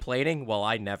fans complaining? Well,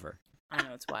 I never. I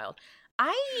know, it's wild.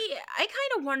 I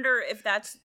kind of wonder if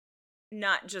that's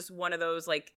not just one of those,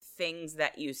 like, things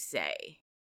that you say.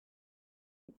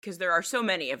 Because there are so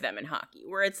many of them in hockey,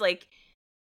 where it's like,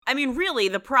 I mean, really,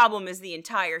 the problem is the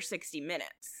entire 60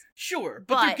 minutes. Sure,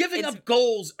 but they're giving up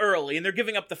goals early, and they're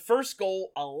giving up the first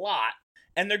goal a lot,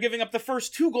 and they're giving up the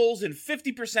first 2 goals in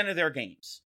 50% of their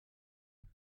games.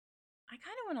 I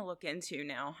kind of want to look into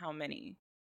now how many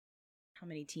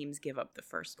teams give up the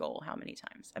first goal, how many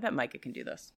times. I bet Micah can do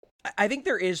this. I think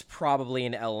there is probably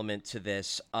an element to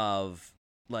this of,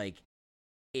 like,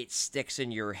 it sticks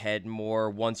in your head more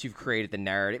once you've created the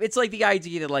narrative. It's like the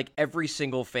idea that, like, every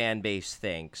single fan base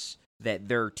thinks that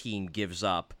their team gives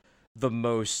up the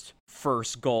most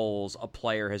first goals a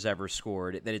player has ever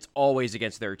scored, that it's always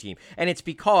against their team. And it's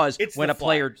because when a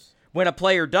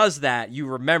player does that, you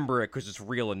remember it because it's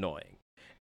real annoying.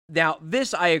 Now,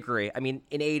 this I agree. I mean,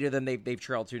 in 8 of them, they've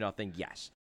trailed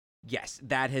 2-0. Yes,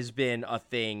 that has been a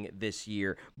thing this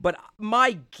year. But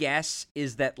my guess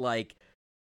is that, like,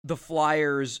 the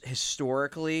Flyers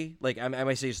historically, like, I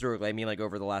might say historically, I mean, like,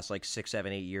 over the last, like, 6,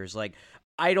 7, 8 years, like,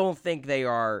 I don't think they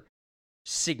are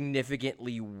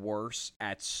significantly worse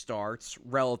at starts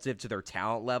relative to their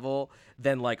talent level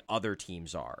than, like, other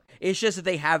teams are. It's just that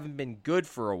they haven't been good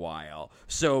for a while,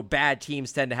 so bad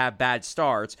teams tend to have bad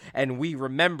starts, and we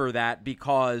remember that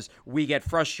because we get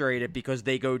frustrated because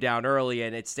they go down early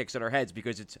and it sticks in our heads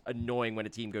because it's annoying when a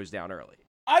team goes down early.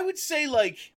 I would say,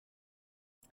 like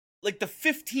the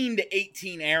 15 to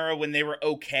 18 era when they were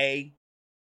okay.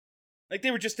 Like,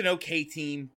 they were just an okay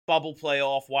team, bubble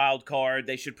playoff, wild card.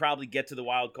 They should probably get to the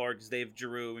wild card because they have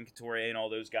Giroux and Couturier and all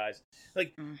those guys.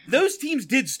 Like, those teams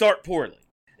did start poorly.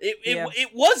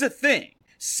 It was a thing.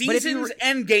 Seasons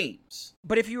and games.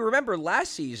 But if you remember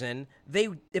last season,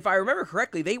 if I remember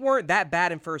correctly, they weren't that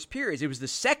bad in first periods. It was the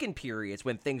second periods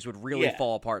when things would really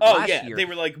fall apart last year. They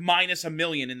were like minus $1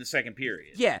 million in the second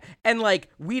period. Yeah, and like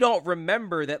we don't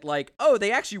remember that like, oh,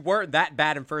 they actually weren't that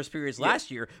bad in first periods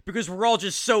last year because we're all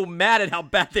just so mad at how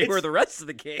bad they were the rest of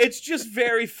the game. It's just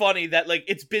very funny that like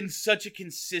it's been such a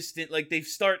consistent, like they've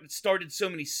started so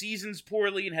many seasons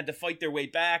poorly and had to fight their way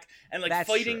back, and like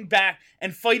fighting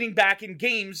back in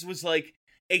games was like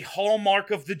a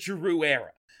hallmark of the Giroux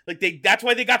era. Like that's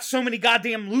why they got so many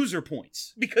goddamn loser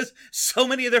points, because so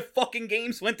many of their fucking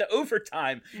games went to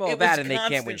overtime. Well, that and they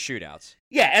can't win shootouts.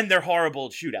 Yeah, and they're horrible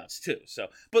at shootouts too. So,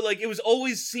 but like it was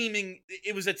always seeming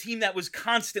it was a team that was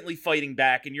constantly fighting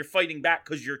back, and you're fighting back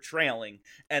because you're trailing,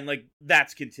 and like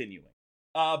that's continuing.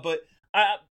 But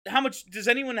how much does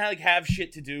anyone like have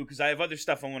shit to do? Because I have other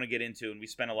stuff I want to get into, and we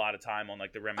spent a lot of time on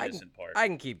like the reminiscent part. I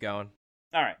can keep going.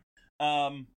 All right.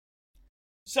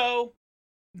 So,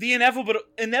 the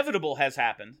inevitable has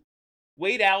happened.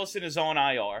 Wade Allison is on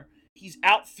IR. He's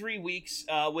out 3 weeks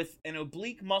with an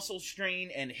oblique muscle strain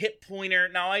and hip pointer.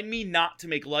 Now, I mean not to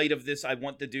make light of this. I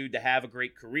want the dude to have a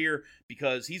great career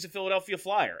because he's a Philadelphia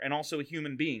Flyer and also a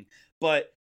human being.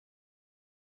 But,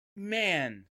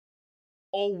 man,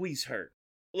 always hurt.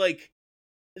 Like,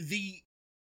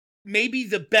 maybe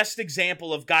the best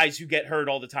example of guys who get hurt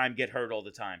all the time.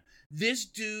 This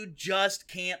dude just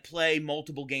can't play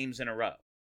multiple games in a row.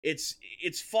 It's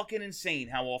fucking insane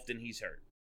how often he's hurt.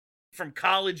 From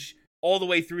college all the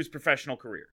way through his professional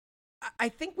career. I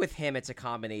think with him, it's a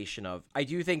combination of, I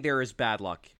do think there is bad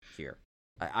luck here.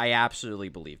 I absolutely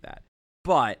believe that.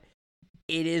 But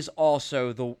it is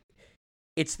also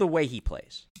it's the way he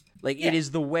plays. Like, it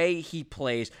is the way he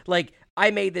plays. Like, I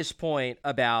made this point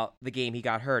about the game he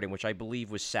got hurt in, which I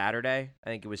believe was Saturday. I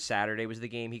think it was Saturday was the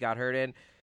game he got hurt in.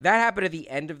 That happened at the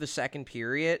end of the second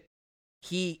period.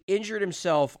 He injured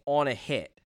himself on a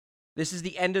hit. This is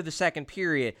the end of the second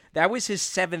period. That was his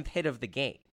 7th hit of the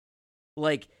game.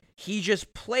 Like, he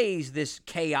just plays this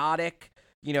chaotic,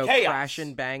 crash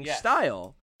and bang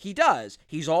style. He does.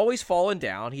 He's always falling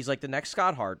down. He's like the next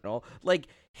Scott Hartnell. Like,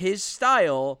 his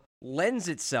style lends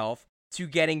itself to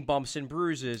getting bumps and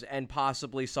bruises and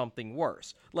possibly something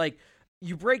worse. Like,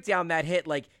 you break down that hit,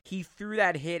 like, he threw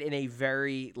that hit in a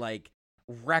very, like,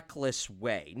 reckless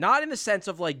way. Not in the sense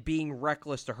of, like, being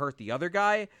reckless to hurt the other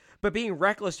guy, but being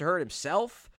reckless to hurt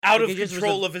himself. Out of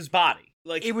control of his body.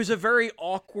 Like, it was a very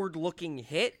awkward-looking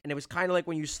hit, and it was kind of like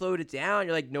when you slowed it down,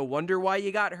 you're like, no wonder why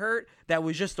you got hurt. That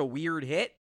was just a weird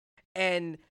hit.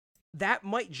 And that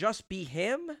might just be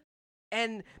him.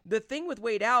 And the thing with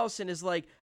Wade Allison is, like,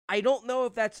 I don't know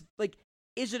if that's, like,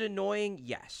 is it annoying?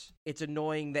 Yes. It's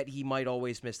annoying that he might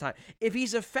always miss time. If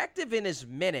he's effective in his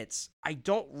minutes, I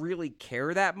don't really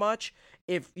care that much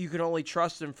if you can only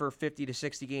trust him for 50 to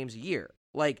 60 games a year.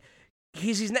 Like,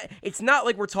 he's not, it's not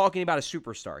like we're talking about a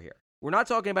superstar here. We're not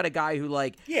talking about a guy who,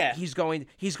 like, he's going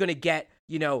to get,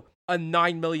 a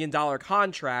 $9 million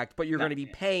contract, but you're going to be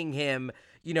paying him,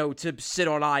 to sit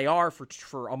on IR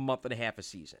for a month and a half a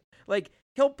season. Like,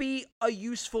 he'll be a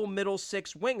useful middle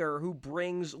six winger who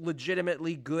brings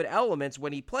legitimately good elements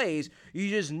when he plays. You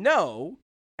just know,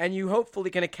 and you hopefully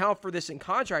can account for this in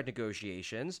contract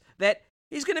negotiations, that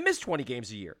he's going to miss 20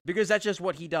 games a year because that's just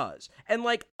what he does. And,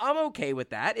 like, I'm okay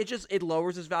with that. It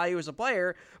lowers his value as a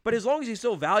player, but as long as he's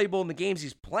still valuable in the games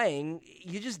he's playing,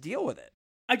 you just deal with it.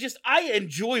 I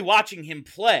enjoy watching him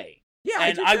play. Yeah,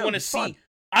 and I want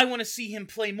to see him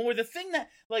play more. The thing that,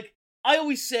 like, I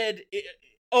always said,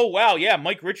 oh, wow, yeah,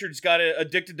 Mike Richards got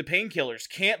addicted to painkillers.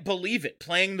 Can't believe it,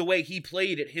 playing the way he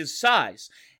played at his size.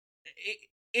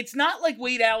 It's not like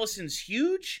Wade Allison's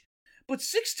huge, but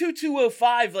 6'2",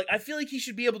 205, like, I feel like he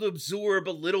should be able to absorb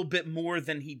a little bit more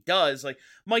than he does. Like,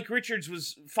 Mike Richards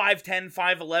was 5'10",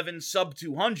 5'11", sub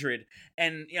 200,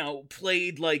 and,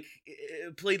 played like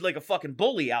a fucking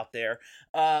bully out there.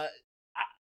 I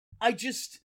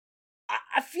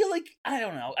feel like, I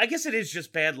don't know. I guess it is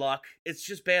just bad luck. It's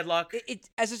just bad luck.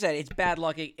 As I said, it's bad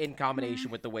luck in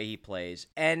combination with the way he plays.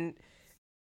 And,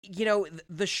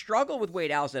 the struggle with Wade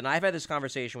Allison, and I've had this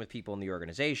conversation with people in the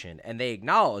organization, and they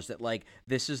acknowledge that, like,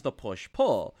 this is the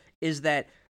push-pull, is that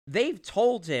they've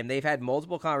told him, they've had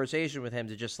multiple conversations with him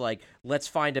to just, like, let's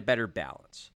find a better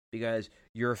balance. Because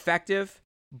you're effective,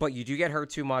 but you do get hurt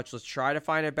too much. Let's try to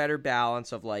find a better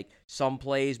balance of, like, some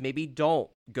plays maybe don't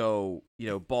go,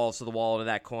 balls to the wall into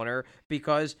that corner,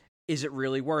 because is it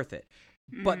really worth it?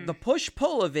 But the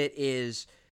push-pull of it is,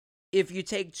 if you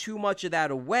take too much of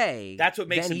that away, that's what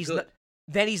makes him good.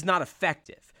 Then he's not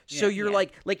effective. So you're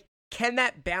like can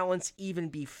that balance even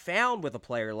be found with a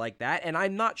player like that? And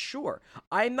I'm not sure.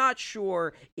 I'm not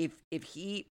sure if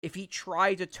he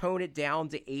tried to tone it down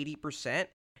to 80%,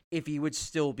 if he would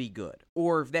still be good,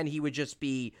 or if then he would just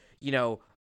be,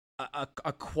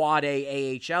 a quad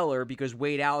A AHLer because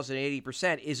Wade Allison at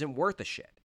 80% isn't worth a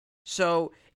shit.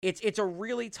 So it's a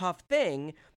really tough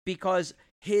thing because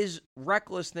his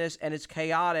recklessness and his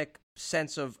chaotic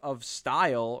sense of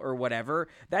style or whatever,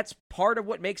 that's part of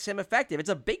what makes him effective. It's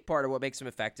a big part of what makes him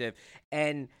effective.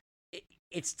 And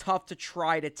it's tough to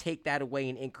try to take that away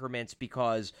in increments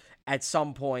because at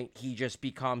some point he just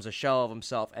becomes a shell of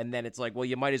himself. And then it's like, well,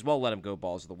 you might as well let him go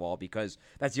balls to the wall because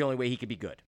that's the only way he can be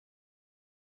good.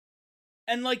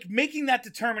 And like making that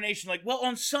determination, like, well,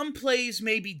 on some plays,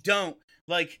 maybe don't.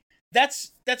 Like,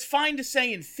 that's fine to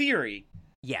say in theory.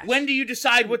 Yes. When do you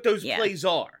decide what those plays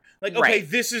are? Like, okay, Right.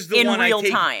 this is the In one real I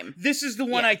take. time. This is the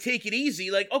one I take it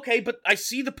easy. Like, okay, but I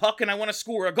see the puck and I want to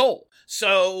score a goal,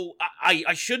 so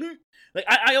I shouldn't. Like,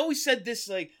 I always said this.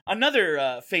 Like,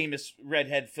 another famous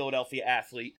redhead Philadelphia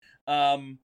athlete,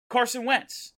 Carson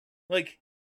Wentz. Like,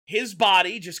 his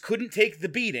body just couldn't take the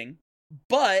beating,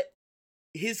 but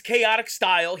his chaotic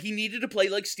style, he needed to play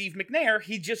like Steve McNair.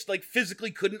 He just, like,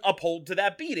 physically couldn't uphold to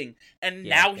that beating. And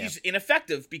now he's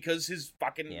ineffective because his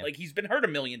fucking, like, he's been hurt a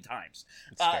million times.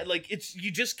 Like,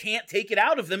 you just can't take it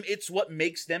out of them. It's what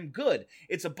makes them good.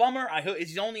 It's a bummer. I hope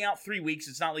he's only out 3 weeks.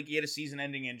 It's not like he had a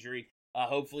season-ending injury.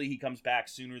 Hopefully he comes back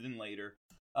sooner than later.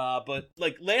 But,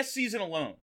 like, last season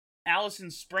alone,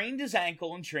 Allison sprained his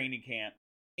ankle in training camp,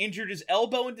 injured his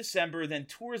elbow in December, then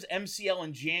tore his MCL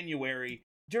in January,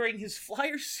 during his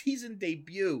Flyers season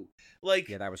debut. Like,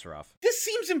 yeah, that was rough. This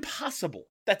seems impossible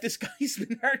that this guy's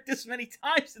been hurt this many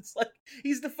times. It's like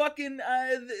he's the fucking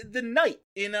the knight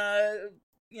in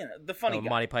the funny guy.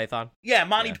 Monty Python. Yeah,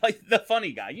 Monty Python, the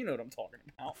funny guy. You know what I'm talking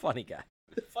about. Funny guy.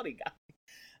 The funny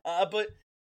guy. But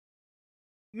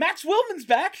Max Willman's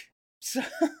back. So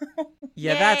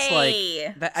yeah, that's like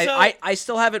that, I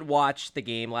still haven't watched the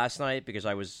game last night because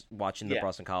I was watching the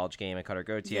Boston College game at Cutter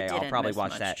Gauthier. I'll probably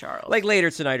watch that like later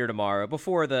tonight or tomorrow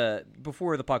before the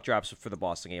puck drops for the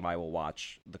Boston game. I will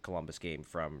watch the Columbus game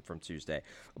from Tuesday.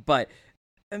 But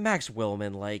Max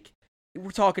Willman, like,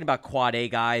 we're talking about quad A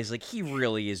guys, like, he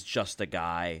really is just a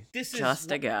guy. This is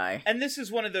just a guy. And this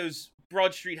is one of those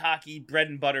Broad Street hockey bread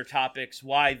and butter topics.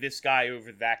 Why this guy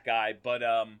over that guy? But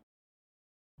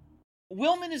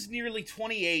Willman is nearly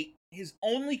 28. His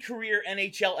only career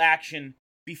NHL action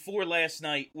before last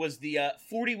night was the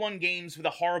 41 games with a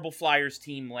horrible Flyers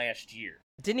team last year.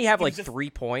 Didn't he have 3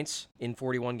 points in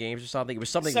 41 games or something? It was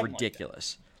something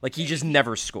ridiculous. Like he just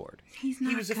never scored. He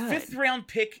was a 5th round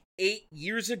pick 8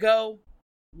 years ago.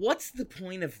 What's the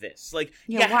point of this? Like,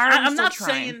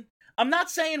 I'm not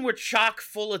saying we're chock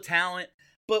full of talent,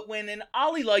 but when an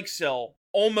Ollie Lykesell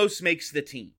almost makes the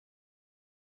team,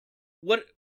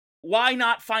 why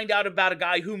not find out about a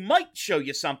guy who might show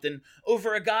you something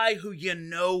over a guy who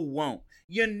won't?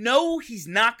 You know he's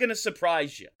not going to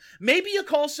surprise you. Maybe you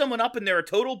call someone up and they're a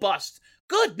total bust.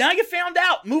 Good, now you found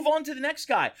out. Move on to the next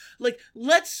guy. Like,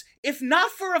 if not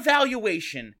for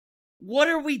evaluation, what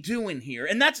are we doing here?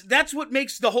 And that's what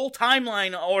makes the whole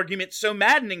timeline argument so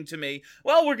maddening to me.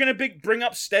 Well, we're going to bring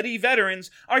up steady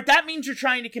veterans. All right, that means you're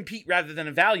trying to compete rather than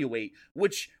evaluate,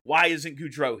 why isn't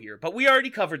Goudreau here? But we already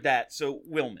covered that, so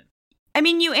Willman. I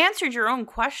mean, you answered your own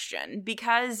question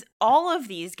because all of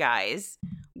these guys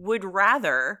would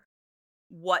rather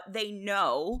what they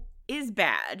know is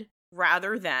bad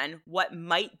rather than what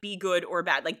might be good or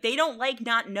bad. Like, they don't like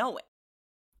not knowing.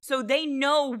 So they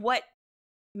know what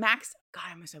I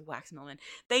almost said Wax Millman.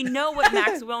 They know what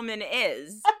Max Willman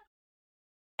is.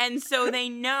 And so they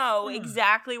know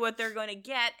exactly what they're going to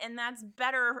get, and that's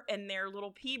better in their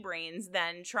little pea brains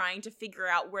than trying to figure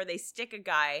out where they stick a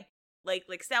guy like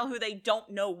Lykesell, who they don't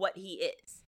know what he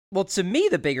is. Well, to me,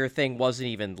 the bigger thing wasn't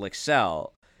even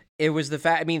Lykesell. It was the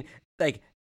fact,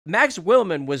 Max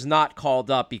Willman was not called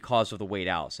up because of the Wade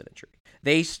Allison injury.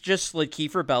 They just slid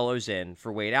Kiefer Bellows in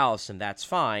for Wade Allison. That's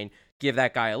fine. Give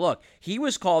that guy a look. He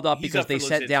was called up because they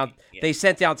sent down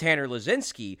Tanner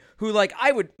Lazinski, who, like,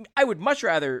 I would much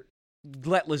rather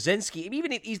let Lazinski,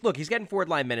 even if he's getting forward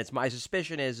line minutes. My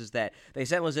suspicion is that they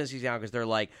sent Lazinski down because they're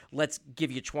like, let's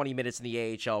give you 20 minutes in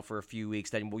the AHL for a few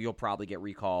weeks, then you'll probably get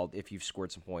recalled if you've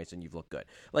scored some points and you've looked good.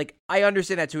 Like, I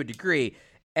understand that to a degree,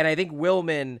 and I think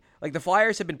Willman, like, the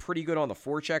Flyers have been pretty good on the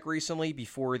forecheck recently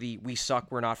before the "we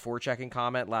suck, we're not forechecking"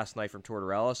 comment last night from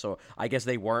Tortorella, so I guess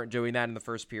they weren't doing that in the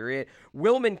first period.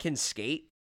 Willman can skate.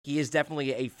 he is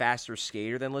definitely a faster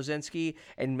skater than Lazinski,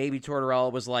 and maybe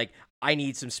Tortorella was like, I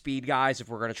need some speed guys if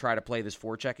we're going to try to play this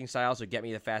forechecking style, so get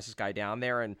me the fastest guy down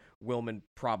there, and Willman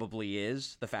probably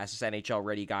is the fastest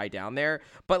NHL-ready guy down there.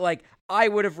 But, like, I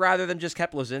would have rather than just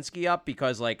kept Lazinski up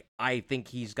because, like, I think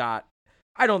he's got...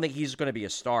 I don't think he's going to be a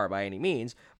star by any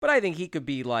means, but I think he could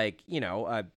be, like, you know,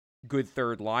 a good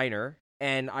third liner,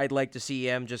 and I'd like to see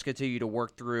him just continue to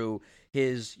work through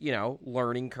his, you know,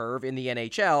 learning curve in the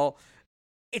NHL.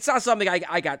 It's not something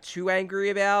I got too angry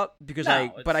about because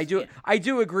I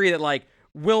do agree that, like,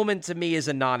 Willman to me is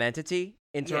a non-entity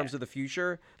in terms of the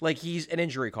future. Like, he's an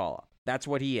injury call-up. That's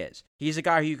what he is. He's a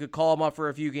guy who you could call him up for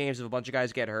a few games if a bunch of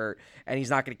guys get hurt, and he's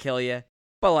not going to kill you.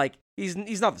 But, like, he's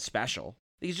nothing special.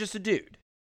 He's just a dude.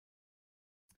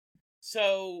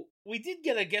 So we did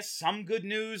get, I guess, some good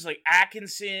news. Like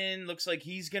Atkinson looks like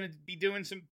he's going to be doing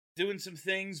some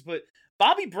things, but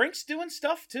Bobby Brink's doing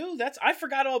stuff too. I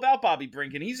forgot all about Bobby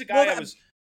Brink, and he's a guy I was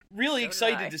really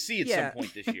excited to see at some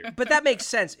point this year. But that makes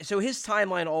sense. So his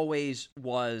timeline always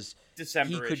was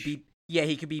December-ish.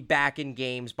 He could be back in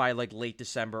games by like late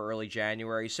December, early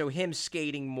January. So him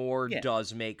skating more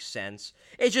does make sense.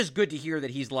 It's just good to hear that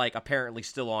he's like apparently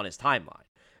still on his timeline.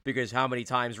 Because how many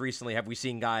times recently have we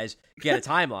seen guys get a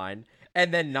timeline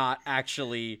and then not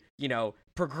actually, you know,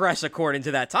 progress according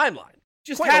to that timeline?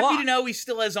 Just quite happy to know he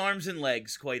still has arms and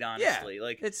legs, quite honestly. Yeah,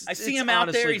 like I see him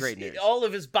out there, all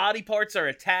of his body parts are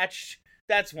attached.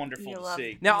 That's wonderful to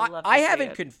see. Now, I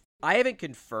haven't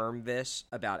confirmed this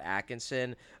about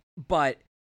Atkinson, but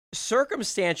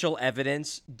circumstantial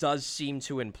evidence does seem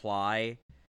to imply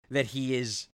that he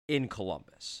is in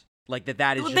Columbus. Like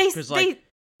that is just because like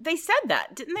they said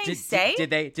that, didn't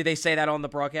they? Did they say that on the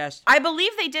broadcast? I believe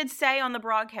they did say on the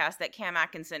broadcast that Cam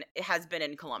Atkinson has been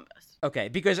in Columbus. Okay,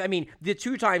 because I mean, the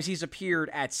 2 times he's appeared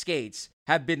at skates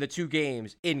have been the 2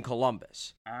 games in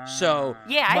Columbus. So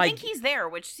yeah, I think he's there,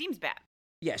 which seems bad.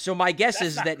 Yeah, so my guess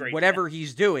is that whatever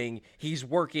he's doing, he's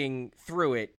working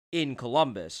through it in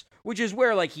Columbus, which is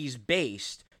where like he's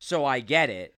based. So I get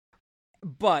it,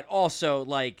 but also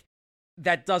like.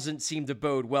 That doesn't seem to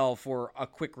bode well for a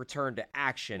quick return to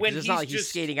action. Because it's not like he's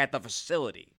skating at the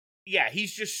facility. Yeah,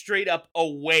 he's just straight up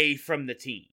away from the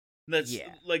team.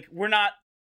 Like we're not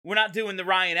doing the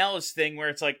Ryan Ellis thing where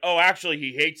it's like, oh, actually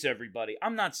he hates everybody.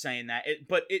 I'm not saying that.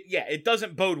 It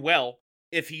doesn't bode well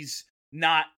if he's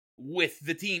not with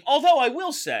the team. Although I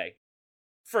will say,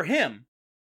 for him,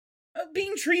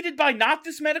 being treated by not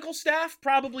this medical staff,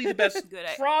 probably the best.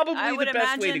 Probably the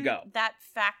best way to go. That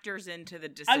factors into the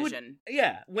decision.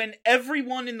 When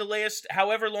everyone in the last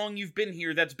however long you've been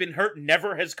here that's been hurt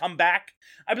never has come back,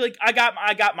 I'd be like, I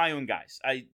got my own guys.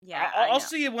 I'll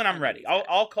see you when I'm ready.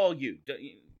 I'll call you.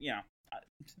 You know.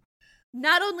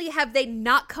 Not only have they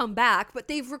not come back, but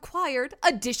they've required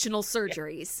additional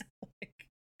surgeries.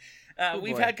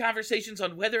 We've had conversations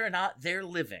on whether or not they're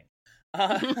living.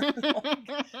 Still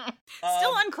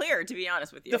unclear, to be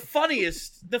honest with you.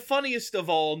 The funniest of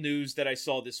all news that I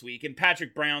saw this week, and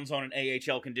Patrick Brown's on an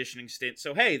AHL conditioning stint,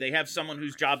 so hey, they have someone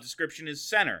whose job description is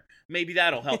center. Maybe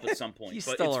that'll help at some point.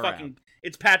 But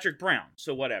it's Patrick Brown,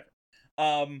 so whatever.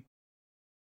 Artem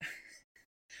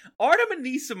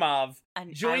Anisimov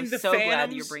joined the Phantoms. So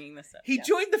glad you're bringing this up. He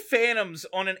joined the Phantoms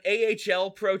on an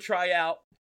AHL pro tryout.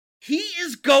 He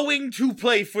is going to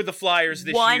play for the Flyers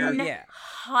this year.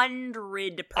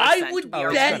 100%. I would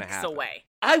bet away.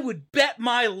 I would bet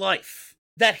my life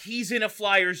that he's in a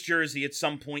Flyers jersey at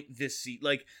some point this season.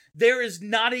 Like, there is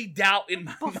not a doubt in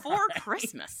my mind. Before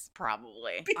Christmas,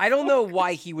 probably. I don't know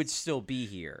why he would still be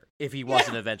here if he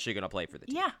wasn't eventually going to play for the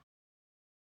team. Yeah.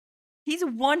 He's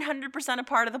 100% a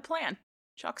part of the plan.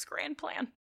 Chuck's grand plan.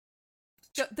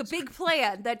 The big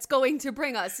plan that's going to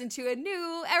bring us into a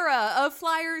new era of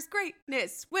Flyers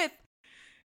greatness with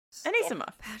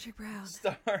Anisimov. Patrick Brown.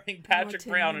 Starring Patrick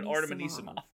Brown and Artem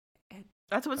Anisimov.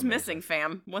 That's what's missing,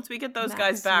 fam. Once we get those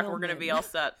guys back, we're going to be all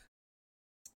set.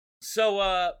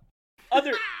 So,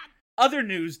 other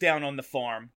news down on the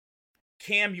farm.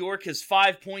 Cam York has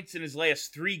 5 points in his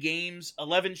last 3 games,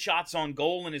 11 shots on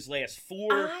goal in his last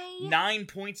 4, 9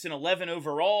 points in 11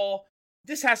 overall.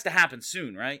 This has to happen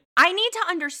soon, right? I need to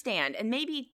understand, and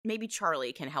maybe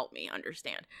Charlie can help me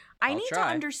understand. I need to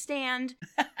understand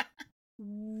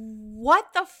what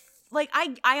the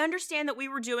I understand that we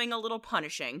were doing a little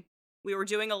punishing. We were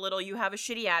doing a little, you have a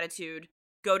shitty attitude,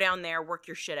 go down there, work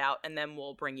your shit out, and then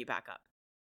we'll bring you back up.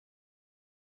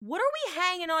 What are we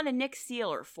hanging on to Nick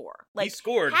Seeler for? He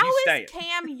scored. How He's is staying.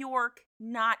 Cam York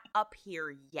not up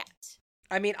here yet?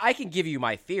 I mean, I can give you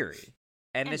my theory,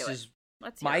 and this is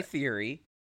my theory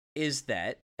is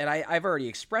that, and I've already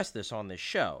expressed this on this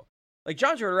show, Like,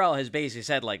 John Tortorella has basically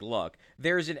said, like, look,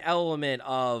 there's an element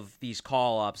of these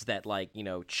call-ups that, like,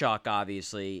 Chuck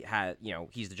obviously has,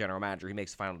 he's the general manager. He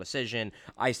makes the final decision.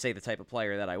 I say the type of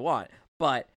player that I want.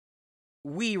 But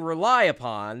we rely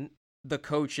upon the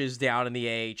coaches down in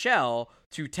the AHL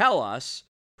to tell us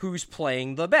who's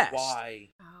playing the best. Why?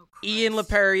 Oh, Ian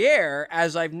LaPerriere,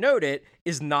 as I've noted,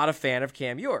 is not a fan of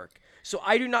Cam York. So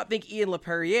I do not think Ian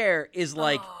LaPerriere is,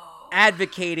 like,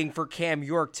 advocating for Cam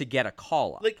York to get a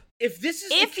call-up. Like, if this is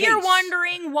the If case, you're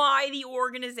wondering why the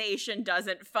organization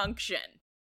doesn't function,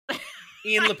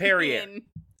 Ian LaPerriere. I mean,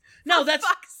 No, for that's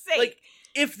fuck's sake. like,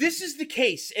 if this is the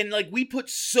case, and like we put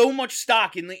so much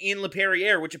stock in Ian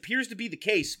LaPerriere, which appears to be the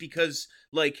case because,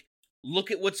 like,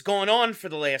 look at what's gone on for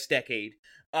the last decade.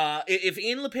 If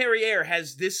Ian LaPerriere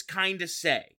has this kind of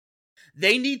say,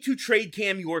 they need to trade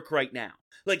Cam York right now.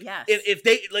 Like, Yes.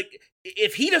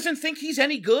 if he doesn't think he's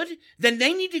any good, then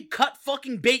they need to cut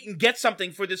fucking bait and get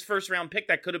something for this first round pick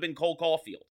that could have been Cole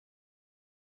Caulfield.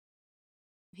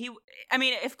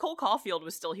 If Cole Caulfield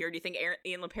was still here, do you think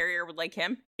Ian LaPerriere would like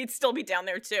him? He'd still be down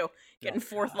there too, getting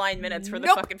fourth line minutes for the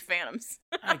Nope. fucking Phantoms.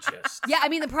 I just Yeah, I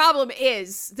mean, the problem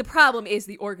is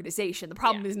the organization. The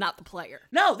problem is not the player.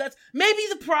 no. That's maybe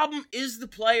the problem is the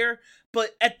player,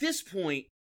 but at this point,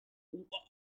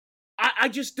 I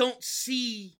just don't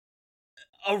see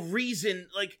a reason.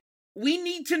 Like, we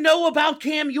need to know about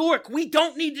Cam York. We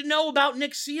don't need to know about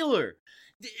Nick Seeler.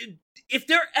 If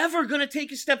they're ever going to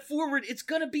take a step forward, it's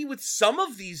going to be with some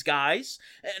of these guys.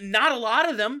 Not a lot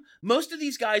of them. Most of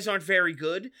these guys aren't very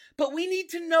good, but we need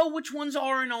to know which ones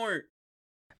are and aren't.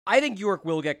 I think York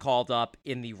will get called up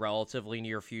in the relatively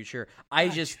near future. I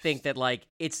just think that, like,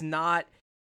 it's not...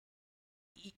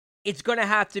 It's going to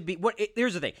have to be...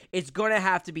 Here's the thing. It's going to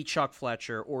have to be Chuck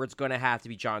Fletcher, or it's going to have to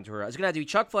be John Tortorella. It's going to have to be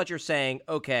Chuck Fletcher saying,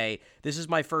 okay, this is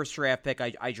my first draft pick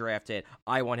I drafted.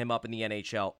 I want him up in the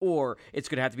NHL. Or it's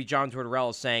going to have to be John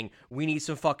Tortorella saying, we need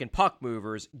some fucking puck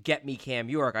movers. Get me Cam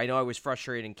York. I know I was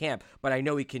frustrated in camp, but I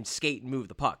know he can skate and move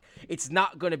the puck. It's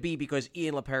not going to be because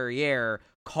Ian LaPerriere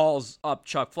calls up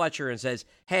Chuck Fletcher and says,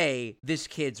 hey, this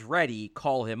kid's ready.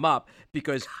 Call him up.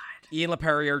 Because Ian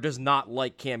LaPerriere does not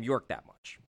like Cam York that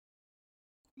much.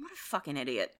 What a fucking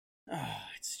idiot. Oh,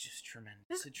 it's just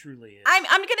tremendous. It truly is. I'm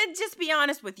gonna just be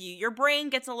honest with you. Your brain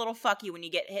gets a little fucky when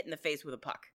you get hit in the face with a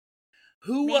puck.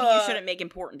 Maybe you shouldn't make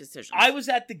important decisions. I was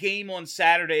at the game on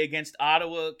Saturday against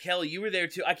Ottawa. Kelly, you were there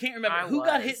too. I can't remember who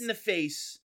got hit in the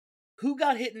face. Who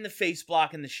got hit in the face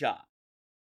blocking the shot?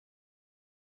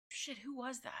 Shit, who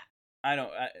was that?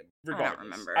 Regardless,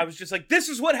 remember. I was just like, this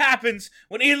is what happens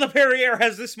when Ian LaPerriere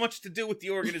has this much to do with the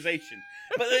organization.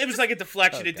 But it was like a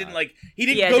deflection. It didn't he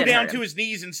didn't go down to his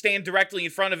knees and stand directly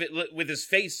in front of it with his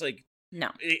face like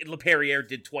LaPerriere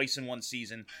did twice in one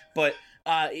season. But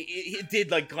it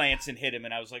did like glance and hit him,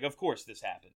 and I was like, of course this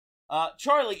happened.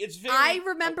 Charlie, it's very... I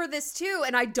remember this too,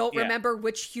 and I don't remember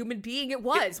which human being it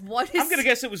was. I'm gonna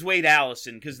guess it was Wade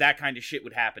Allison, because that kind of shit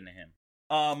would happen to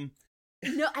him.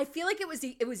 No, I feel like it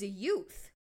was a youth,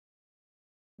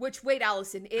 which Wade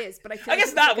Allison is, but I feel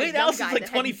guess not. Wade Allison's like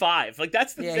 25. Like,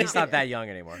 that's the thing. He's not that young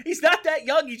anymore. He's not that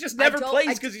young. He just never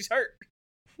plays because he's hurt.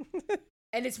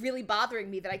 And it's really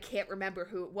bothering me that I can't remember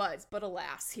who it was, but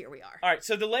alas, here we are. All right,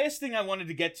 so the last thing I wanted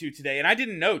to get to today, and I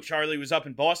didn't know Charlie was up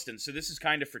in Boston, so this is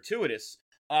kind of fortuitous.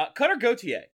 Cutter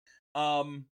Gauthier.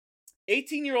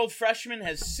 18-year-old freshman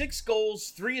has 6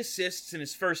 goals, 3 assists in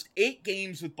his first 8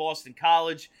 games with Boston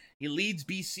College. He leads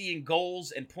BC in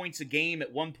goals and points a game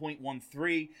at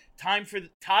 1.13. Tied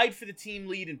for the team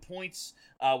lead in points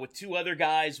with 2 other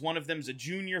guys. One of them is a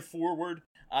junior forward.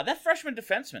 That freshman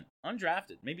defenseman,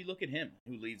 undrafted. Maybe look at him,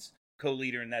 who leads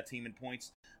co-leader in that team in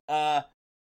points. How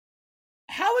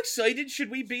excited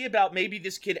should we be about maybe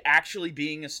this kid actually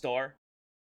being a star?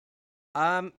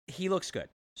 He looks good.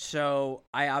 So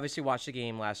I obviously watched the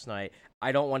game last night.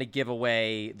 I don't want to give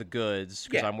away the goods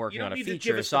because I'm working on a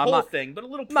feature. So I'm not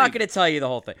going to tell you the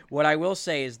whole thing. What I will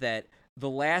say is that the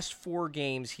last 4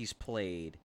 games he's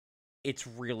played, it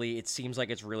seems like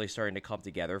it's really starting to come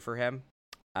together for him.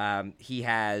 He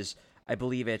has, I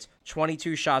believe it's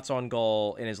 22 shots on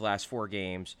goal in his last 4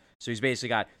 games. So he's basically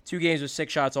got 2 games with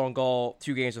 6 shots on goal,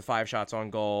 2 games with 5 shots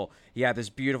on goal. He had this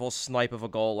beautiful snipe of a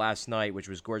goal last night, which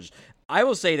was gorgeous. I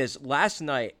will say this, last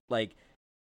night, like,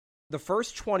 the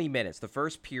first 20 minutes, the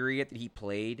first period that he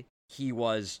played, he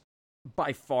was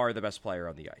by far the best player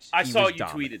on the ice. I saw you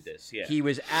tweeted this, yeah. He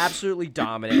was absolutely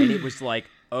dominant, and it was like,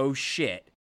 oh shit,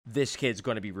 this kid's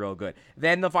going to be real good.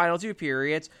 Then the final 2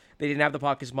 periods, they didn't have the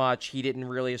puck as much. He didn't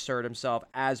really assert himself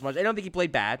as much. I don't think he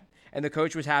played bad, and the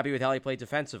coach was happy with how he played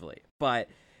defensively. But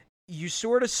you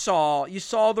saw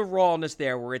the rawness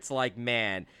there where it's like,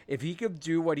 man, if he could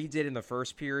do what he did in the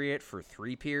first period for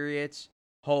 3 periods,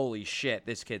 holy shit,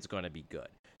 this kid's going to be good.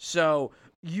 So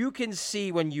you can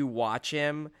see when you watch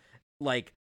him,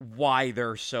 like, why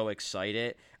they're so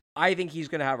excited. I think he's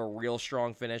going to have a real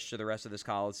strong finish to the rest of this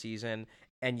college season.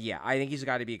 And yeah, I think he's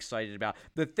got to be excited about.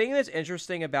 The thing that's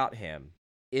interesting about him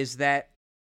is that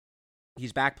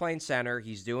he's back playing center.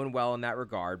 He's doing well in that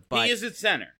regard. But he is at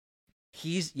center.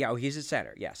 He's at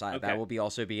center. Yes, Okay. that will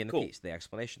also be in the Cool. piece, the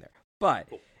explanation there. But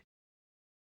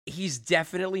he's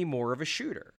definitely more of a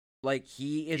shooter. Like,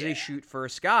 he is a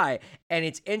shoot-first guy, and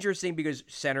it's interesting because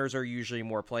centers are usually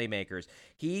more playmakers.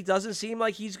 He doesn't seem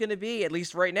like he's going to be, at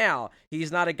least right now,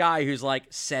 he's not a guy who's, like,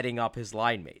 setting up his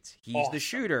line mates. He's the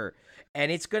shooter,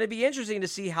 and it's going to be interesting to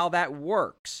see how that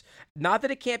works. Not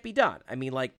that it can't be done. I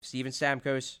mean, like, Steven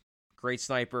Stamkos, great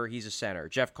sniper, he's a center.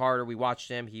 Jeff Carter, we watched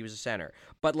him, he was a center.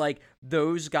 But, like,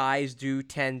 those guys do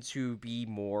tend to be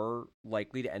more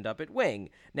likely to end up at wing.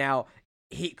 Now,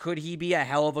 could he be a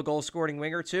hell of a goal-scoring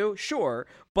winger too? Sure,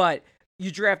 but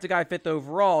you draft a guy 5th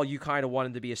overall, you kind of want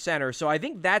him to be a center. So I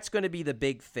think that's going to be the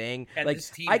big thing. And like, this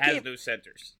team has those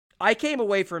centers. I came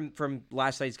away from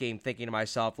last night's game thinking to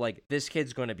myself, like, this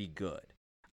kid's going to be good.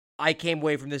 I came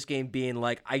away from this game being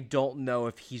like, I don't know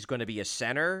if he's going to be a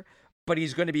center, but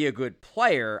he's going to be a good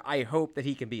player. I hope that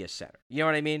he can be a center. You know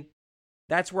what I mean?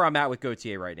 That's where I'm at with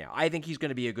Gauthier right now. I think he's going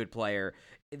to be a good player.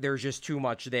 There's just too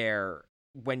much there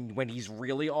when he's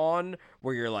really on,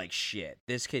 where you're like, shit,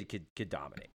 this kid could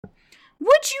dominate.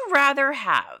 Would you rather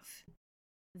have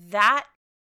that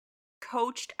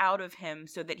coached out of him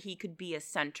so that he could be a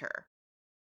center?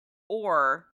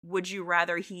 Or would you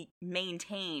rather he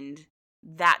maintained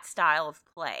that style of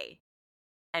play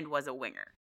and was a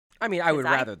winger? I mean, I would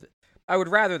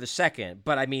rather the second,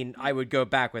 but I mean, I would go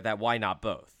back with that. Why not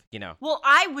both? You know? Well,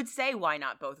 I would say why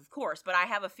not both, of course, but I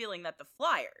have a feeling that the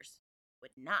Flyers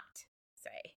would not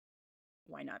say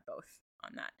why not both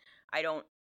on that.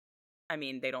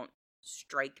 They don't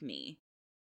strike me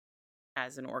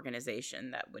as an organization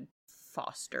that would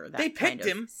foster that kind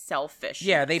of selfish.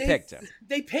 Yeah, they picked him.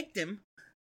 They picked him.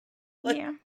 Like,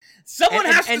 yeah. Someone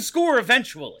has to score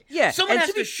eventually. Yeah. Someone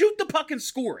has to shoot the puck and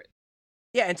score it.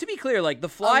 Yeah, and to be clear, like, the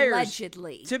Flyers,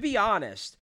 allegedly, to be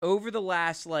honest, over the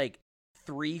last, like,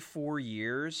 3-4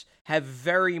 years, have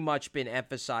very much been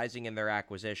emphasizing in their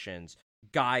acquisitions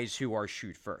guys who are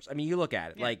shoot first. I mean, you look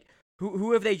at it, like,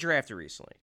 who have they drafted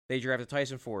recently? They drafted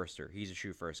Tyson Forrester. He's a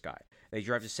shoot first guy. They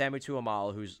drafted Samu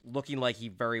Tuamala, who's looking like he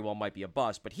very well might be a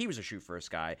bust, but he was a shoot first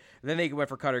guy. Then they went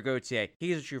for Cutter Gauthier.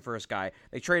 He's a shoot first guy.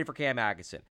 They traded for Cam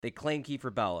Atkinson. They claimed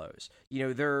Kiefer Bellows.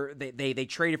 You know, they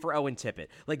traded for Owen Tippett.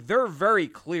 Like, they're very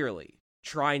clearly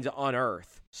trying to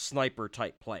unearth sniper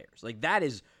type players. Like, that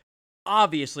is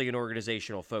obviously an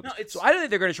organizational focus. No, so I don't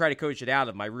think they're going to try to coach it out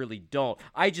of them. I really don't.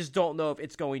 I just don't know if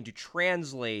it's going to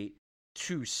translate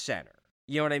to center.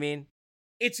 You know what I mean?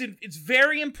 It's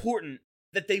very important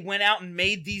that they went out and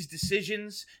made these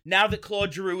decisions now that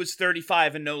Claude Giroux is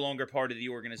 35 and no longer part of the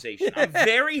organization. I'm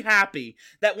very happy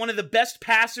that one of the best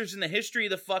passers in the history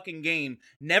of the fucking game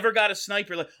never got a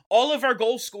sniper. Like, all of our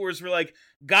goal scorers were like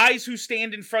guys who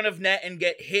stand in front of net and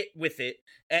get hit with it,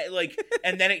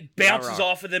 and then it bounces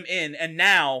off of them in. And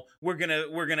now we're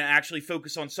gonna actually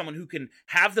focus on someone who can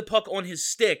have the puck on his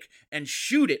stick and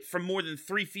shoot it from more than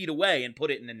 3 feet away and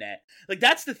put it in the net. Like,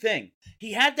 that's the thing.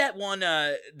 He had that one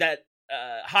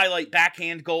highlight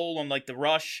backhand goal on, like, the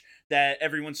rush that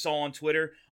everyone saw on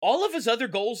Twitter. All of his other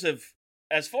goals have,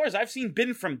 as far as I've seen,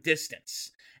 been from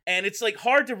distance. And it's, like,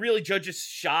 hard to really judge a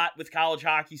shot with college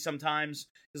hockey sometimes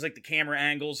because, like, the camera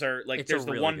angles are, like, there's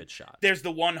the one good shot. There's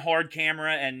the one hard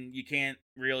camera and you can't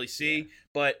really see. Yeah.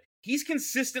 But he's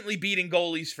consistently beating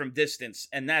goalies from distance,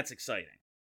 and that's exciting.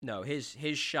 No, his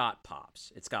shot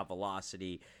pops. It's got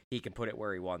velocity. He can put it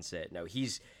where he wants it. No,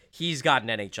 he's got an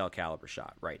NHL caliber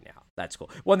shot right now. That's cool.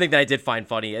 One thing that I did find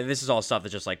funny, and this is all stuff that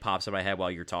just, like, pops in my head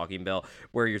while you're talking, Bill,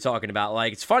 where you're talking about,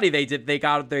 like, it's funny they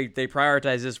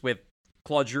prioritized this with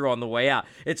Claude Giroux on the way out.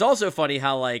 It's also funny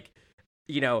how, like,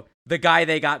 you know, the guy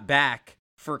they got back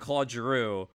for Claude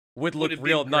Giroux would look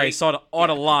real nice on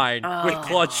a line with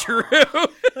Claude Giroux.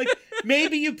 Like,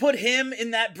 maybe you put him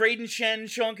in that Braden Shen,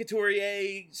 Sean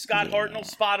Couturier, Scott Hartnell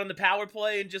spot on the power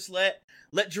play and just let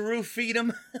Giroux feed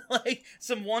him like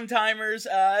some one-timers.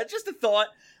 Just a thought.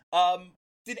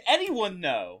 Did anyone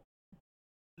know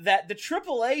that the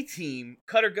AAA team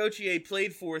Cutter Gauthier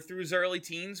played for through his early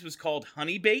teens was called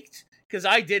Honey Baked? Because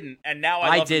I didn't, and now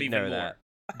I love it even more. That.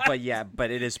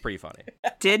 But it is pretty funny.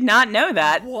 Did not know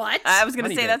that. What? I was going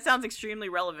to say Baked. That sounds extremely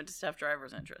relevant to Steph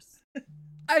Driver's interests.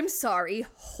 I'm sorry,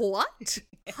 what?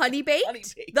 Honey baked? Honey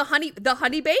baked. The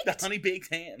honey baked? The honey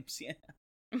baked hams, yeah.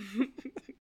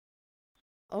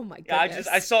 Oh my goodness.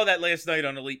 Yeah, I saw that last night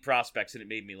on Elite Prospects and it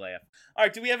made me laugh. All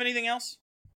right, do we have anything else?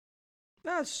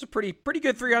 No, it's a pretty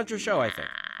good 300 show, I think.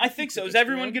 I think so. Is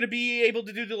everyone going to be able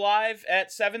to do the live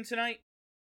at 7 tonight?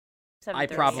 I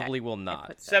probably will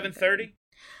not. 7:30?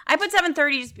 I put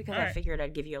 7:30 just because All I right. figured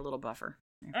I'd give you a little buffer.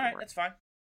 All right, that's fine.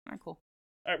 All right, cool.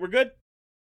 All right, we're good?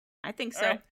 I think so. All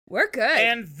right. We're good.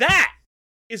 And that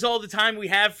is all the time we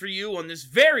have for you on this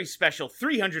very special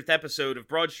 300th episode of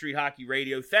Broad Street Hockey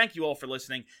Radio. Thank you all for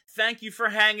listening. Thank you for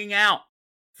hanging out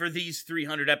for these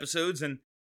 300 episodes. And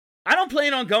I don't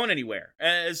plan on going anywhere.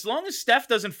 As long as Steph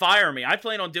doesn't fire me, I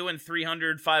plan on doing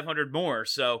 300, 500 more.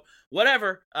 So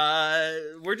whatever.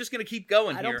 We're just going to keep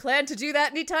going I here. don't plan to do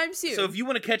that anytime soon. So if you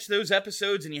want to catch those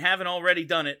episodes and you haven't already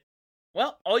done it,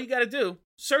 well, all you got to do,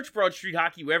 search Broad Street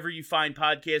Hockey wherever you find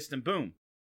podcasts and boom.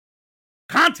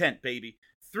 Content, baby.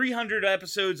 300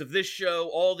 episodes of this show,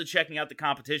 all the checking out the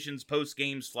competitions, post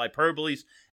games, flyperboles,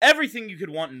 everything you could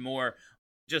want and more.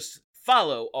 Just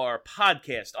follow our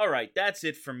podcast. All right, that's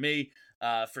it for me.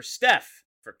 For Steph,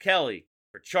 for Kelly,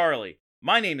 for Charlie,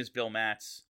 my name is Bill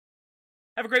Matz.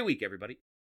 Have a great week, everybody.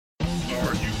 Are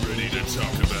you ready to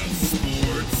talk about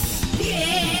sports?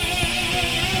 Yeah!